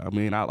could. I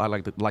mean, I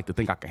like to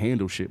think I can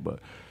handle shit, but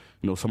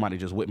somebody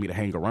just with me to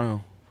hang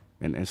around,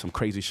 and some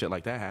crazy shit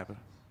like that happen.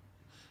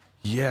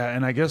 Yeah,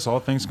 and I guess all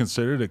things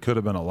considered, it could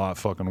have been a lot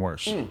fucking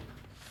worse.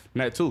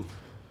 That too.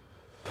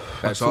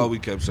 That's all we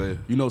kept saying.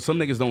 Some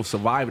niggas don't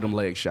survive them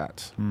leg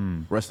shots.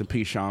 Rest in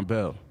peace, Sean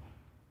Bell.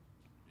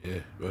 Yeah.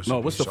 No,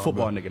 what's the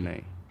football nigga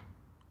name?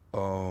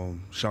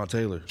 Sean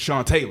Taylor.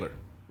 Sean Taylor.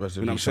 Rest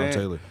in You know peace, what I'm Sean saying?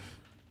 Taylor.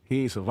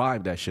 He ain't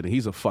survived that shit. And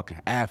he's a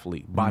fucking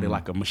athlete, body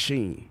like a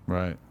machine.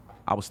 Right.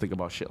 I was thinking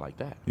about shit like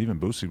that. Even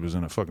Boosie was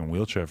in a fucking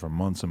wheelchair for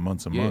months and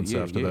months and months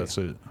after that's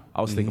it.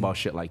 I was thinking about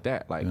shit like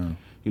that. Like,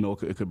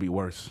 it could be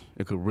worse.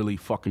 It could really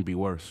fucking be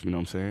worse. You know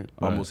what I'm saying?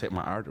 Right. Almost hit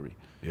my artery.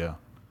 Yeah. You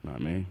know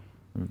what I mean?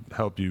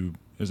 Help you?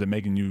 Is it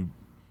making you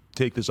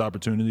take this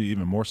opportunity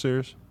even more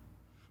serious?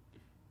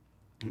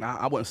 Nah,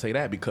 I wouldn't say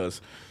that because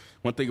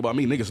one thing about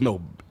me, niggas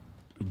know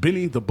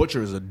Benny the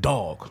Butcher is a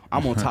dog.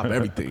 I'm on top of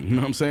everything. You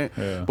know what I'm saying?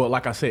 Yeah. But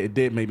like I said, it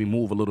did make me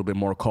move a little bit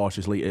more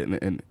cautiously,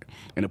 and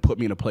it put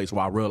me in a place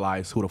where I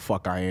realized who the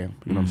fuck I am.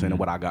 You know what I'm saying? And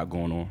what I got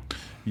going on.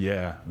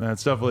 Yeah,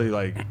 that's definitely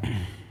like,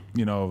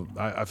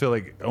 I feel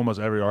like almost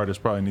every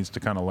artist probably needs to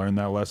kind of learn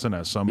that lesson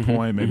at some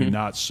point, maybe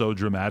not so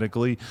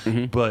dramatically,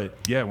 but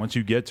yeah, once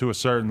you get to a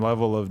certain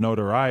level of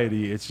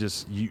notoriety, it's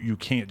just, you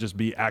can't just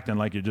be acting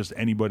like you're just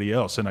anybody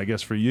else. And I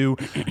guess for you,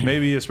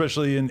 maybe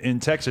especially in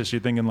Texas,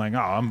 you're thinking like,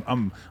 oh,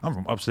 I'm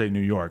from upstate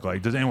New York.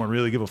 Like, does anyone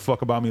really give a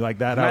fuck about me like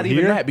that out here? Not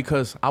even that,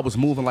 because I was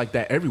moving like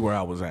that everywhere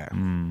I was at.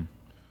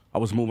 I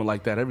was moving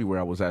like that everywhere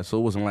I was at. So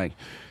it wasn't like,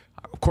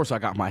 of course I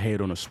got my head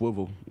on a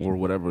swivel or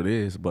whatever it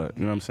is, but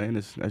you know what I'm saying?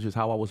 That's just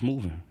how I was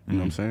moving. You know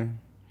what I'm saying?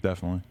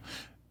 Definitely.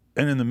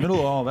 And in the middle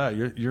of all that,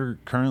 you're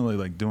currently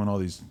like doing all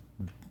these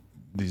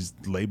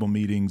label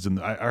meetings, and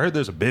I heard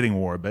there's a bidding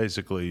war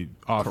basically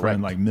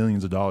offering like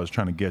millions of dollars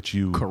trying to get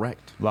you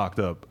locked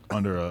up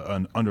under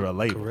a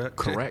label.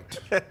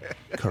 Correct.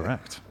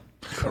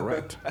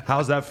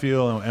 How's that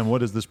feel, and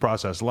what is this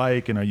process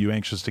like? And are you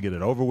anxious to get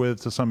it over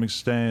with to some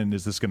extent?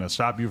 Is this going to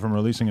stop you from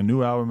releasing a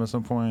new album at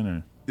some point?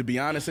 Or? To be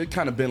honest, it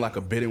kind of been like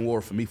a bidding war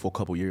for me for a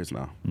couple years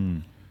now.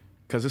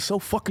 Because it's so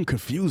fucking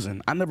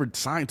confusing. I never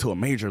signed to a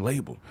major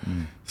label.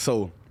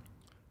 So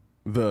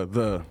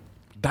the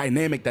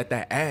dynamic that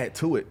add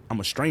to it, I'm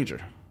a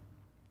stranger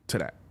to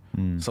that.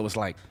 So it's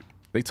like,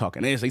 they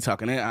talking this, they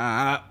talking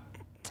that.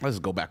 Let's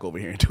go back over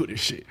here and do this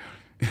shit.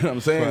 You know what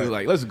I'm saying? Right.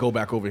 Like, let's go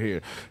back over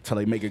here till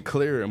they make it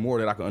clearer and more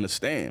that I can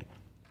understand.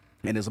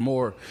 And it's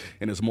more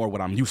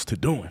what I'm used to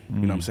doing. You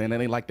know what I'm saying? It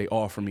ain't like they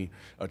offer me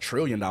 $1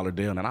 trillion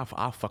deal and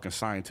I fucking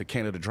signed to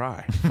Canada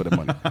Dry for the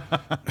money.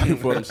 You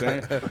know what I'm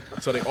saying?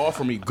 So they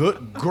offer me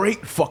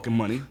great fucking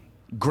money,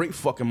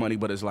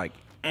 but it's like,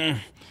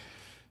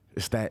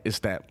 it's that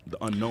the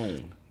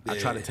unknown. Yeah. I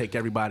try to take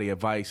everybody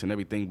advice and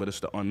everything, but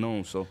it's the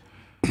unknown. So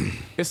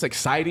it's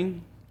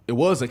exciting. It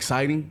was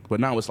exciting, but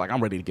now it's like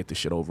I'm ready to get this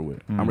shit over with.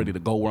 I'm ready to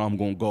go where I'm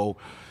gonna go,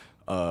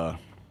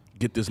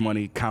 get this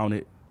money, count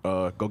it,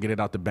 go get it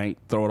out the bank,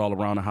 throw it all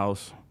around the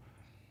house.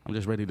 I'm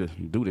just ready to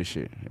do this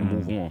shit and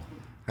move on.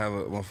 Have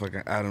a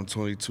motherfucking Adam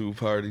 22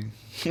 party.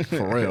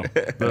 For real.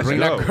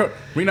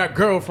 Bring that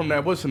girl from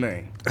that, what's her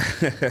name?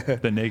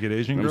 The naked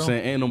Asian girl? You know what I'm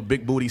saying? And them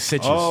big booty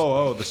sitches.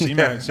 Oh, the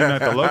C-Mac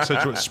Deluxe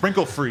situation.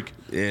 Sprinkle Freak.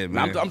 Yeah,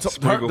 man. I'm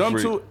them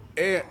two,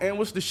 and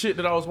what's the shit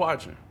that I was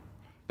watching?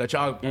 That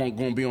y'all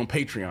gonna be on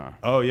Patreon.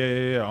 Oh,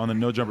 yeah. On the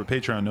No Jumper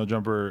Patreon, No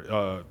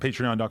Jumper,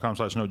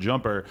 patreon.com/No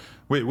Jumper.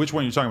 Wait, which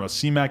one are you talking about?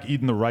 C-Mac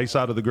eating the rice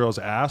out of the girl's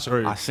ass?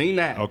 Or I seen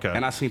that. Okay.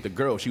 And I seen the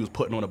girl. She was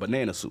putting on a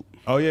banana suit.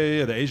 Oh,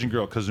 yeah. The Asian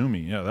girl,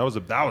 Kazumi. Yeah, that was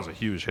a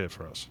huge hit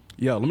for us.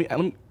 Yo, let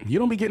me. You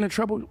don't be getting in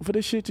trouble for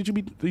this shit?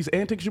 These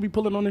antics you be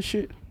pulling on this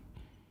shit?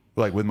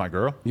 Like with my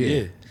girl?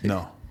 Yeah.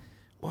 No.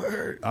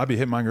 Word. I'd be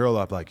hitting my girl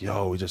up like,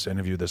 yo, we just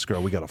interviewed this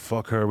girl. We got to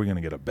fuck her. We're going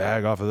to get a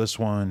bag off of this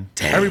one.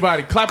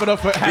 Everybody, clap it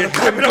up for Adam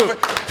 22.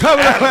 Clap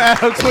it up for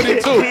Adam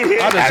 22.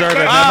 I deserve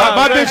it, man.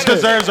 My bitch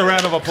deserves a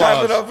round of applause.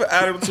 Clap it up for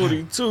Adam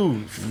 22.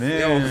 Man,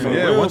 Yo,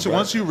 yeah, real,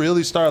 once you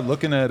really start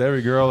looking at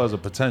every girl as a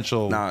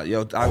potential... Nah,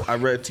 yo, I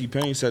read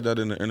T-Pain said that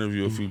in the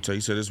interview a few times.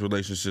 He said his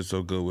relationship's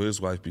so good with his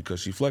wife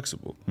because she's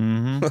flexible.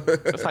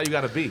 That's how you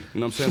got to be. You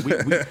know what I'm saying? We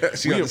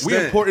understands.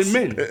 important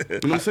men. You know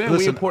what I'm saying? We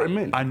Listen, important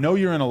men. I know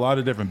you're in a lot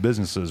of different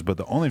businesses, but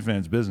the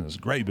OnlyFans business,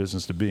 great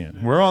business to be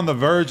in. We're on the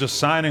verge of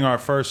signing our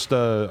first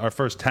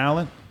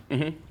talent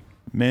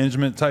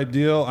management type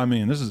deal. I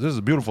mean, this is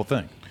a beautiful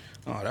thing.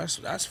 Oh,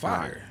 that's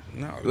fire.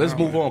 No, Let's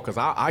move on, because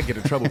I get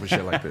in trouble for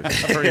shit like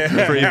this. For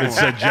even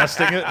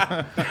suggesting it.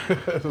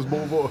 Let's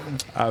move on.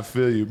 I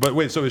feel you. But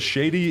wait, so is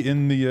Shady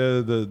in the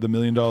 $1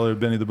 million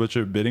Benny the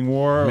Butcher bidding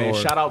war? Man, or?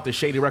 shout out to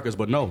Shady Records,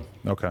 but no.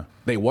 Okay.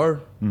 They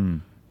were.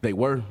 They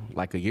were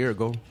like a year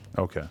ago.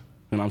 Okay.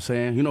 You know what I'm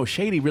saying? You know,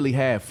 Shady really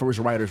had first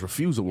writer's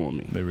refusal on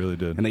me. They really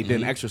did. And they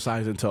didn't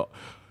exercise until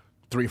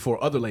 3 or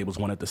 4 other labels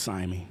wanted to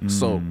sign me.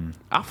 So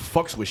I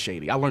fucks with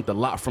Shady. I learned a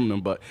lot from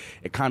them, but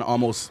it kind of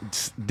almost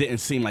didn't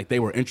seem like they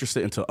were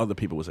interested until other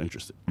people was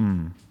interested.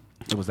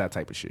 It was that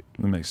type of shit.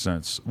 That makes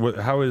sense.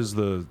 How is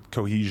the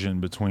cohesion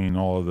between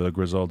all of the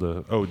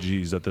Griselda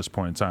OGs at this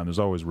point in time? There's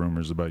always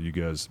rumors about you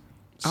guys.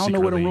 I don't know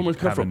where the rumors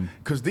come from.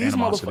 Because these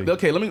motherfuckers...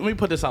 Okay, let me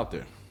put this out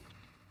there.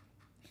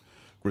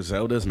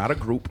 Griselda is not a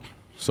group.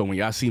 So when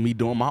y'all see me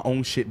doing my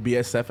own shit,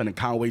 BSF and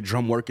Conway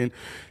drum working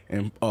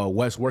and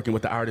Wes working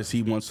with the artists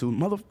he wants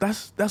to,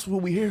 that's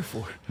what we here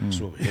for. You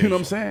know what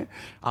I'm saying?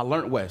 I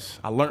learned Wes.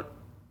 I learned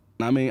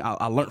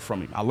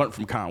from him. I learned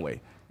from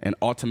Conway. And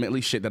ultimately,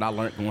 shit that I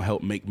learned gonna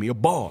help make me a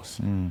boss.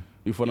 You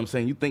feel what I'm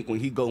saying? You think when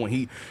he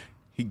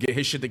get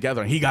his shit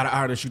together and he got an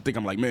artist, you think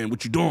I'm like, man,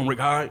 what you doing, Rick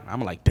Hyde?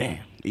 I'm like,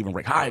 damn, even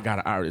Rick Hyde got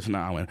an artist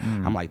now. And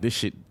I'm like, this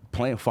shit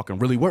playing fucking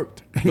really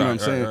worked. You know what I'm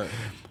saying? Right.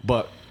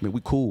 But, man,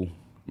 we cool.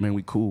 Man,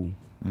 we cool.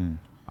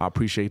 I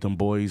appreciate them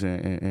boys,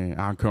 and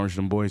I encourage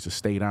them boys to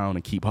stay down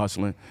and keep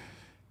hustling,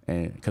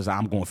 and because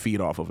I'm going to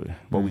feed off of it.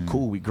 But we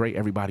cool, we great.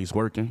 Everybody's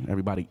working,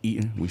 everybody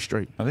eating, we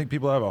straight. I think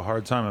people have a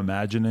hard time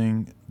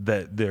imagining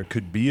that there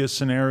could be a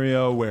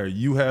scenario where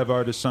you have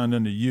artists signed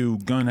under you,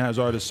 Gunn has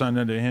artists signed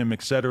under him,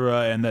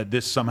 etc., and that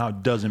this somehow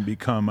doesn't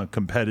become a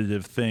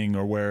competitive thing,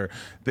 or where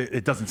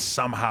it doesn't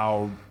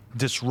somehow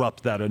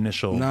disrupt that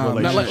initial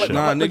relationship.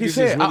 Like niggas you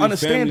said, really I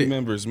understand family it.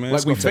 members, man. Like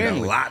it's gonna we take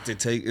family. a lot to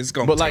take. It's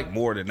gonna take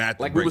more than that.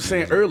 Like we were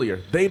saying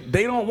earlier, they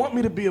don't want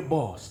me to be a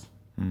boss.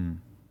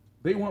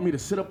 They want me to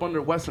sit up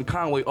under Wes and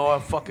Conway all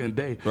fucking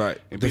day, right?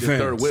 And be the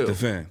third wheel.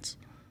 Defense.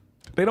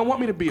 They don't want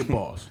me to be a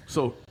boss.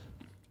 So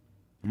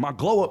my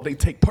glow up, they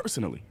take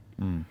personally,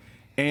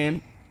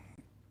 and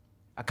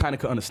I kind of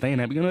could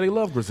understand that because they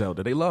love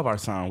Griselda. They love our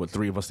sound with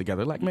 3 of us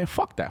together. Like, man,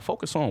 fuck that.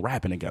 Focus on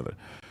rapping together.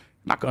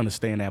 I can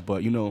understand that,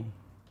 but you know.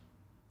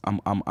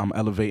 I'm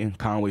elevating.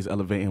 Conway's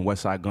elevating.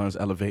 Westside Gunn's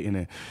elevating,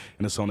 and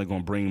it's only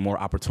gonna bring more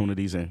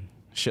opportunities and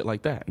shit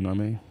like that. You know what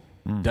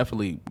I mean?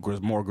 Definitely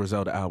more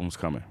Griselda albums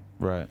coming.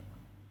 Right.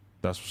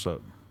 That's what's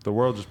up. The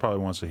world just probably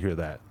wants to hear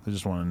that. They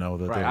just want to know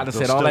that. Right. I just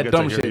said all that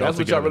dumb shit. That's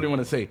what y'all really want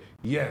to say.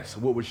 Yes.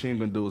 What Rasheem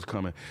gonna do is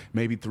coming.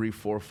 Maybe 3,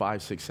 4,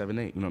 5, 6, 7,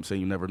 8. You know what I'm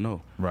saying? You never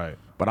know. Right.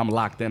 But I'm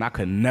locked in. I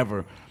could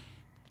never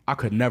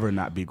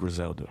not be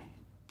Griselda.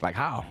 Like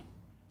how?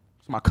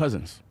 It's my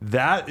cousins.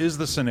 That is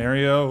the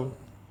scenario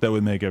that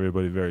would make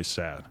everybody very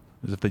sad,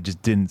 is if they just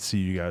didn't see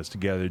you guys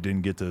together,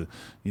 didn't get to,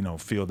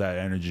 feel that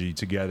energy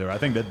together. I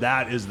think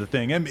that is the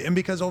thing. And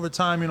because over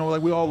time,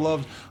 like we all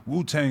loved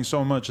Wu-Tang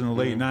so much in the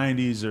late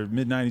 90s or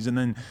mid-90s, and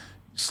then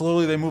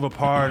slowly they move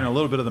apart and a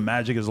little bit of the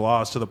magic is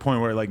lost to the point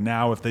where, like,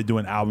 now if they do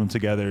an album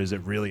together, is it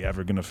really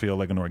ever going to feel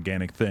like an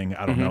organic thing?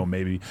 I don't know,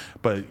 maybe.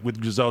 But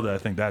with Griselda, I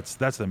think that's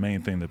the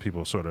main thing that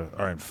people sort of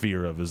are in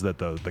fear of, is that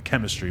the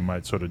chemistry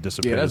might sort of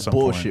disappear. Yeah, that's at some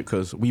bullshit,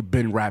 because we've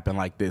been rapping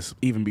like this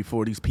even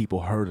before these people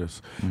heard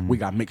us. We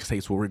got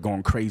mixtapes where we're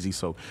going crazy,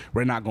 so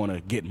we're not going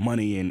to get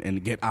money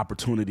and get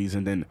opportunities,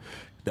 and then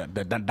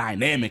the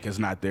dynamic is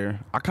not there.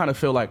 I kind of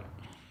feel like,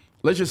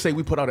 let's just say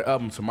we put out an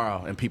album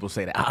tomorrow and people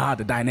say that,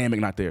 the dynamic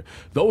not there.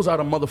 Those are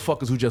the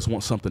motherfuckers who just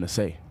want something to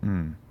say.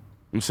 I'm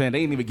saying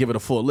they didn't even give it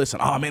a full listen.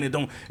 Oh man, it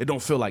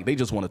don't feel like, they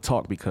just want to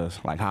talk because,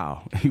 like,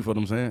 how? You feel what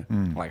I'm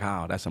saying? Like,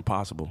 how? That's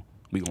impossible.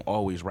 We gonna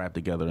always rap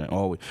together, and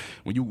always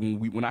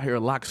when I hear a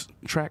Lox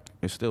track,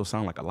 it still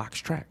sound like a Lox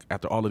track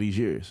after all of these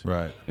years.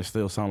 Right. It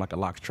still sound like a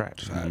Lox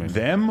track. You know what I mean?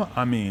 Them,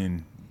 I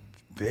mean,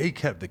 they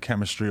kept the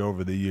chemistry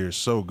over the years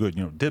so good.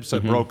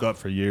 Dipset broke up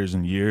for years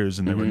and years,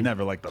 and they were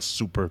never like the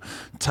super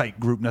tight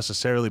group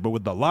necessarily. But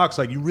with the Lox,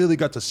 like, you really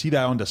got to see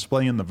that on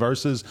display in the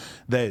verses,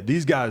 that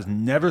these guys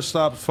never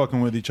stopped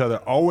fucking with each other,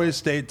 always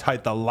stayed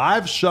tight. That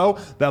live show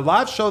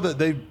that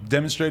they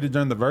demonstrated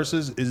during the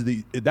verses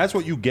that's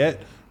what you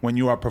get when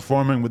you are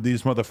performing with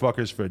these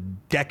motherfuckers for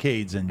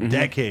decades and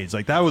decades.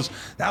 Like that was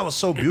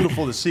so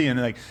beautiful to see,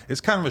 and like it's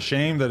kind of a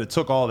shame that it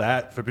took all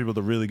that for people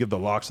to really give the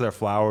Locks their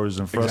flowers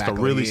and for us to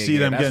really see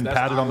them getting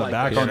patted on the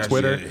back on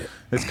Twitter.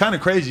 It's kind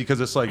of crazy because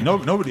it's like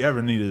nobody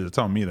ever needed to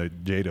tell me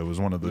that Jada was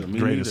one of the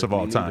greatest of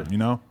all time. You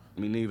know?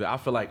 Me neither. I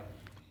feel like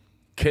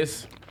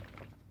Kiss,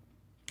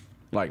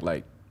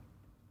 like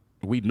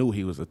we knew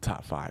he was a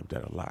top 5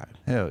 Dead or Alive.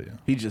 Hell yeah.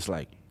 He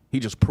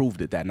just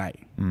proved it that night.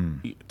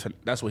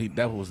 That's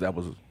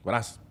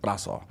what I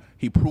saw.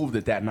 He proved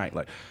it that night.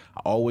 Like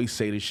I always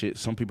say this shit.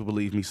 Some people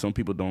believe me. Some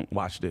people don't.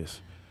 Watch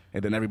this.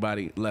 And then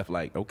everybody left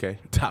like, okay,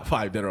 top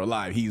 5 Dead or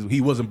Alive.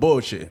 He wasn't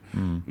bullshit. You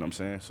know what I'm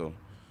saying? So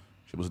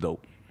shit was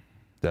dope.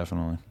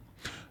 Definitely.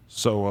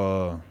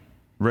 So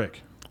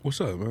Rick, What's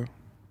up, man?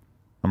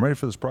 I'm ready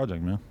for this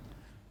project, man.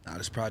 Now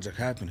this project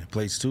happening.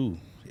 Place 2.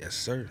 Yes,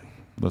 sir.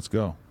 Let's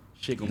go.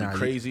 Shit gonna be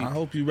crazy. I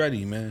hope you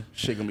ready, man.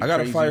 Shit gonna be I got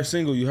crazy. a fire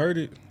single. You heard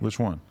it? Which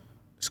one?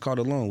 It's called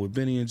Alone with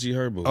Benny and G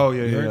Herbo. Oh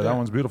yeah, You heard that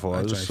one's beautiful.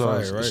 I That just joint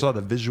saw, fire, right? saw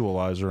the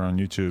visualizer on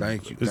YouTube.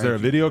 Thank you, Is thank there a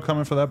you. video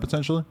coming for that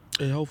potentially?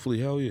 Hey, hopefully,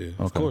 hell yeah.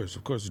 Of course.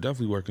 We're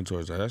definitely working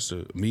towards that. That's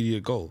the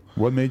immediate goal.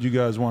 What made you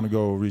guys want to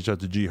go reach out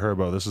to G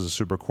Herbo? This is a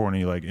super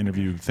corny like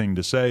interview thing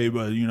to say,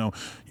 but you know,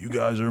 you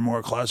guys are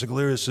more classic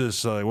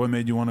lyricists. Like, what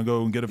made you want to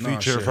go and get a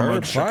feature shit, from a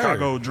Herb fire.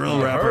 Chicago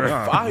drill rapper?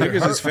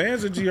 Niggas is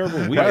fans of G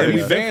Herbo.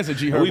 We fans of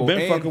G Herbo. We've been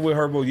And- fucking with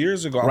Herbo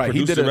years ago. Right, I he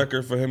produced did a a-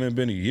 record for him and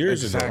Benny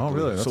years ago. Oh,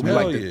 really? That's So we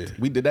hell like yeah.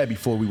 we did that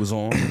before we was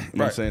on. You know what I'm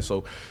Right. saying?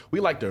 So we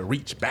like to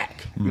reach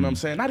back. You know what I'm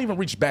saying? Not even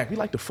reach back. We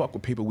like to fuck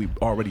with people we've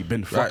already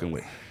been fucking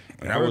with.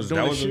 And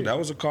that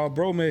was a call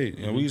bro made.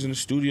 You know, we was in the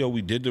studio,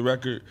 we did the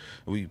record,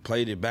 we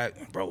played it back,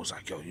 and bro was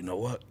like, yo, you know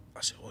what? I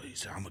said, well, he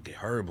said, I'm gonna get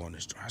Herb on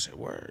this joint. I said,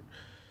 word.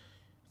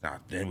 Now,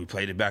 then we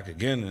played it back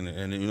again,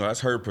 and you know,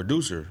 that's Herb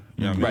producer.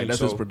 You know what I mean? Right, that's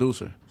his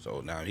producer.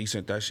 So now he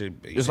sent that shit.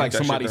 It's like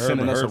somebody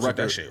sending us a Herb sent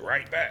record. that shit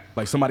right back.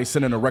 Like somebody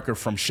sending a record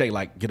from Shay,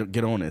 like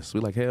get on this.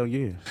 We like, hell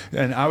yeah.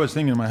 And I was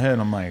thinking in my head,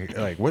 I'm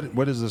like,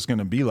 what is this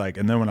gonna be like?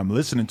 And then when I'm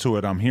listening to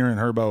it, I'm hearing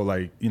Herbo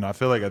like, you know, I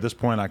feel like at this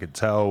point I could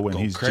tell when Go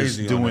he's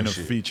crazy just on doing that a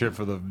shit. feature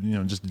for the, you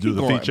know, just to do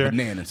the going feature.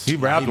 bananas. He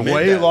rapped He meant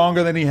way that.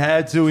 longer than he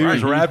had to. He Right,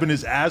 was he- rapping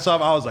his ass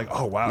off. I was like,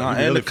 oh wow, Nah,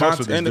 he really fucks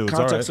with this and the dude. It's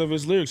all context right. of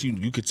his lyrics,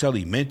 you could tell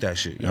he meant that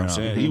shit. You know what I'm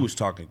saying? He was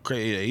talking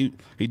crazy.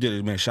 He did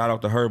it, man. Shout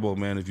out to Herbo,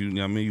 man. If you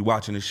know what I mean, you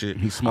watching this shit,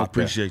 I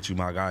appreciate you,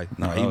 my guy.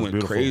 Nah, that he was went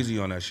beautiful. crazy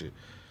on that shit.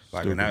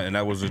 Like, and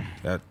that was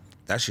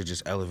that shit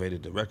just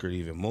elevated the record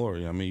even more.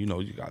 You know what I mean? You know,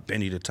 you got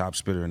Benny, the top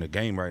spitter in the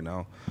game right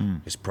now,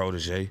 his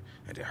protege,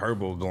 and then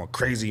Herbo going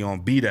crazy on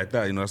beat at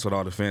that. You know, that's what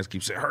all the fans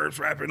keep saying. Herb's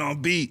rapping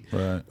on beat.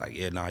 Right. Like,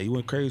 yeah, nah, he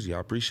went crazy. I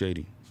appreciate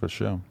him. For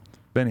sure.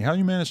 Benny, how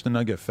you managed to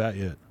not get fat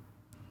yet?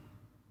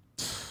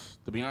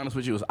 To be honest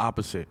with you, it was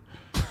opposite.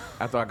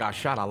 After I got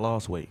shot, I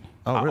lost weight.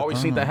 Oh, I really? always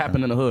Oh, seen that okay.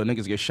 happen in the hood.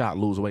 Niggas get shot,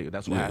 lose weight.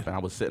 That's what happened. I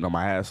was sitting on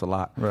my ass a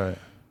lot. Right.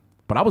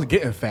 But I was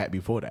getting fat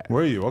before that.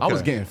 Were you? I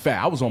was Okay. getting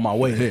fat. I was on my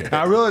way there.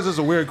 I realize it's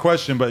a weird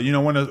question, but you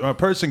know, when a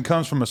person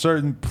comes from a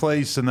certain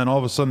place and then all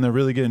of a sudden they're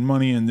really getting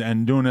money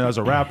and doing it as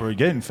a rapper,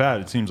 getting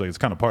fat, it seems like it's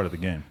kind of part of the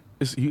game.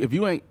 If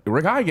you ain't,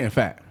 Rick, I ain't getting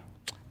fat.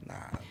 Nah,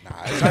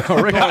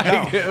 Rick,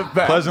 I ain't getting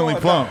fat. Pleasantly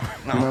plump.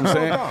 You know what I'm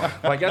saying?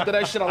 Like after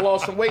that shit, I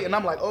lost some weight, and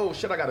I'm like, oh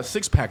shit, I got a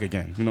 6-pack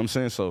again. You know what I'm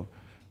saying? So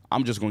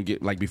I'm just gonna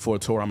get, like, before a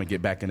tour, I'm gonna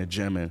get back in the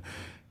gym and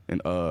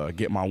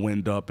get my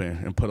wind up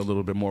and put a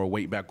little bit more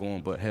weight back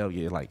on. But hell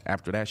yeah, like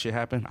after that shit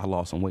happened, I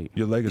lost some weight.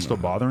 Your leg is still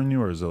bothering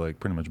you, or is it like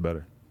pretty much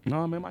better?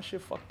 No, man, my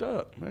shit fucked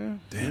up, man.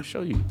 Let me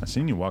show you. I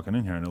seen you walking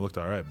in here and it looked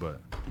all right, but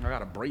I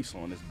got a brace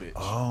on this bitch.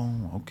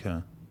 oh, okay. You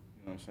know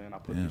what I'm saying? I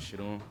put this shit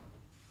on.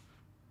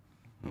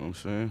 You know what I'm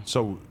saying?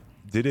 So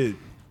did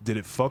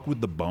it fuck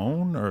with the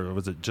bone, or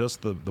was it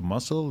just the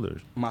muscle,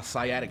 or My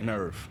sciatic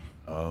nerve.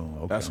 oh,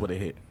 okay. That's what it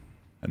hit.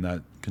 And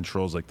that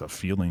controls like the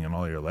feeling in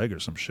all your leg or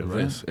some shit,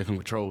 right? This, it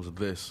controls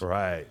this.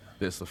 Right.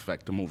 This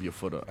effect to move your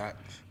foot up.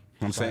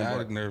 I'm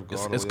Sciatic saying, nerve go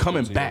all but the it's way up coming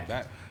into your back.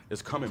 back.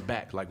 It's coming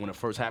back. Like when it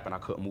first happened, I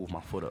couldn't move my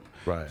foot up.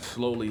 Right.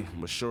 Slowly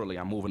but surely,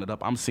 I'm moving it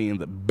up. I'm seeing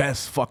the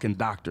best fucking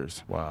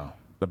doctors. Wow.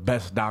 The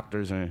best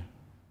doctors, and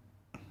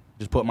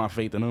just put my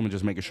faith in them and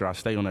just making sure I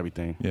stay on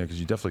everything. Yeah, because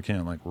you definitely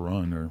can't like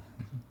run or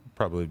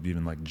probably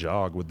even like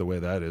jog with the way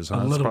that is. Huh? A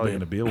It's little probably bit.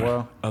 gonna be a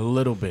while. A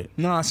little bit.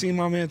 No, I seen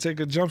my man take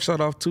a jump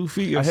shot off 2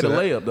 feet. I hit a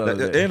layup the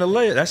other day. And a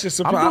layup. That's just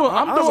surprising.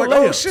 I'm I was doing like,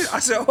 oh layups. shit. I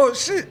said, oh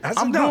shit. I said,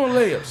 I'm no. doing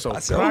layups, so I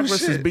said, oh,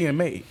 progress is shit. being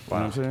made. You know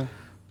what I'm saying?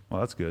 Well,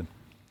 that's good.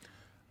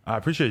 I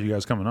appreciate you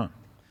guys coming on.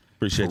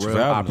 Appreciate For you real,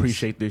 for I having us.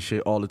 appreciate this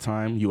shit all the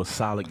time. You a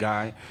solid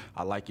guy.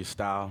 I like your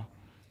style.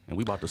 And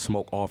we about to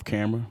smoke off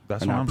camera.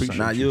 That's and what I I'm saying.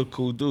 appreciate Nah, you. you're a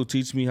cool dude.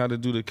 Teach me how to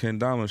do the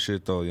kendama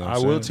shit, though. You know what I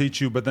I'm will saying?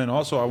 teach you, but then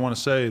also I want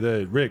to say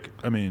that Rick,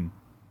 I mean,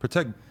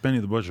 protect Benny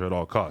the Butcher at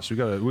all costs. We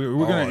gotta, we're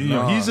gonna, you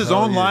know, no, he's his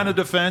hell own yeah. line of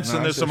defense, Nah,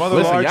 and there's listen, some other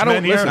listen, large y'all don't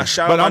men here. listen. But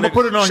Shout I'm out gonna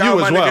put it on shout you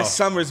out as my well. nigga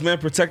Summers, man.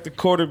 Protect the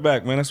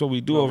quarterback, man. That's what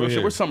we do over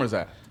here. Where's Summers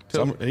at?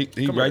 Summer,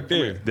 he right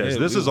there. Yes, Yeah,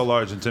 this we- is a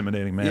large,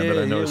 intimidating man yeah,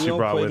 that I noticed we you don't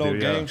brought play with no you.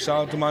 game. Yeah.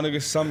 Shout out to my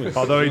nigga Summers.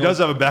 Although he does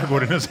have a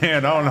backwood in his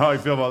hand, I don't know how you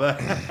feel about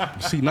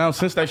that. See, now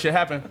since that shit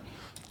happened,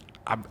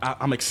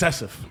 I'm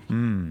excessive.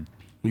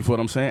 You feel what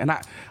I'm saying? And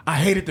I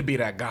hated to be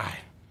that guy.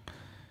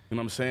 You know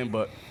what I'm saying?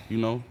 But, you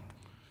know,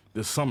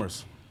 this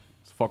summer's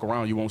fuck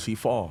around, you won't see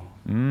fall.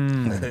 You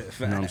know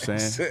what I'm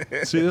saying?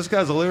 See, this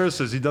guy's a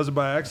lyricist. He does it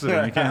by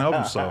accident. He can't help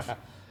himself.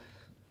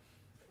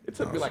 It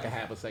took me like a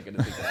half a second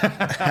to think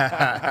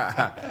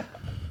that.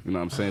 You know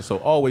what I'm saying? So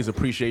always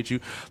appreciate you.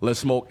 Let's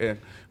smoke. And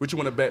what you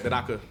want to bet that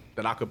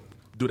I could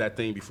do that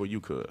thing before you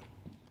could?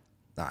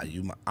 Nah,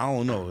 I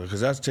don't know, because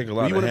that's take a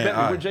lot You of want to bet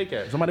me? hand. Where Jake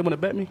at? Somebody want to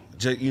bet me?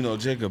 Jake, you know,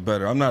 Jacob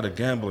better. I'm not a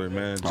gambler,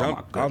 man.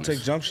 I'll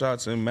take jump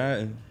shots in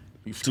Madden.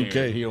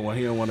 2K. He don't want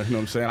to. You know what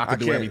I'm saying? I can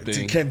do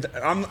everything.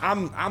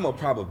 I'm a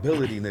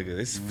probability nigga.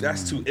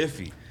 That's too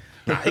iffy.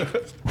 Nah, he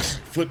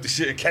flip the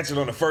shit and catch it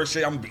on the first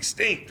shit. I'm gonna be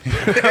stink.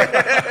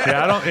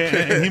 Yeah, I don't.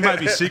 And he might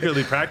be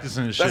secretly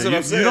practicing his shit. That's what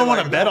I'm saying. You don't want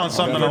to Like, bet on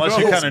something unless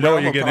you kind of know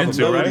what you're getting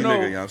into, right? Nigga, you know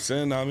what I'm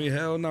saying? I mean,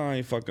 hell no, I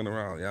ain't fucking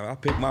around. Yeah, I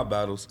pick my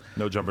battles.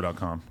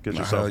 NoJumper.com. Get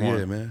yourself Hell one.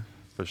 yeah, man.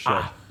 For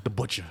sure. The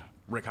Butcher,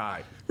 Rick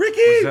Hyde.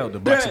 Ricky! Griselda,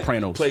 Black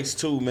Sopranos. Place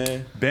 2,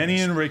 man. Benny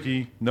and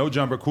Ricky, No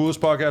Jumper,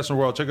 coolest podcast in the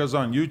world. Check us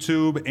out on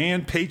YouTube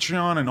and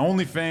Patreon and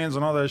OnlyFans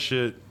and all that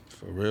shit.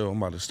 For real, I'm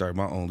about to start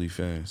my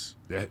OnlyFans.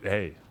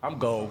 Hey, I'm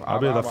gold. I'll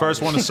be the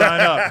first one to sign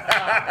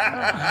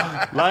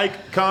up.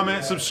 Like,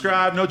 comment,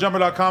 subscribe,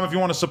 NoJumper.com if you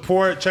want to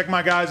support. Check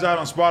my guys out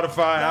on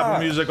Spotify, Apple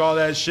Music, all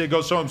that shit.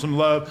 Go show them some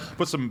love.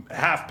 Put some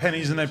half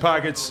pennies in their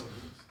pockets.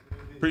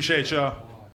 Appreciate y'all.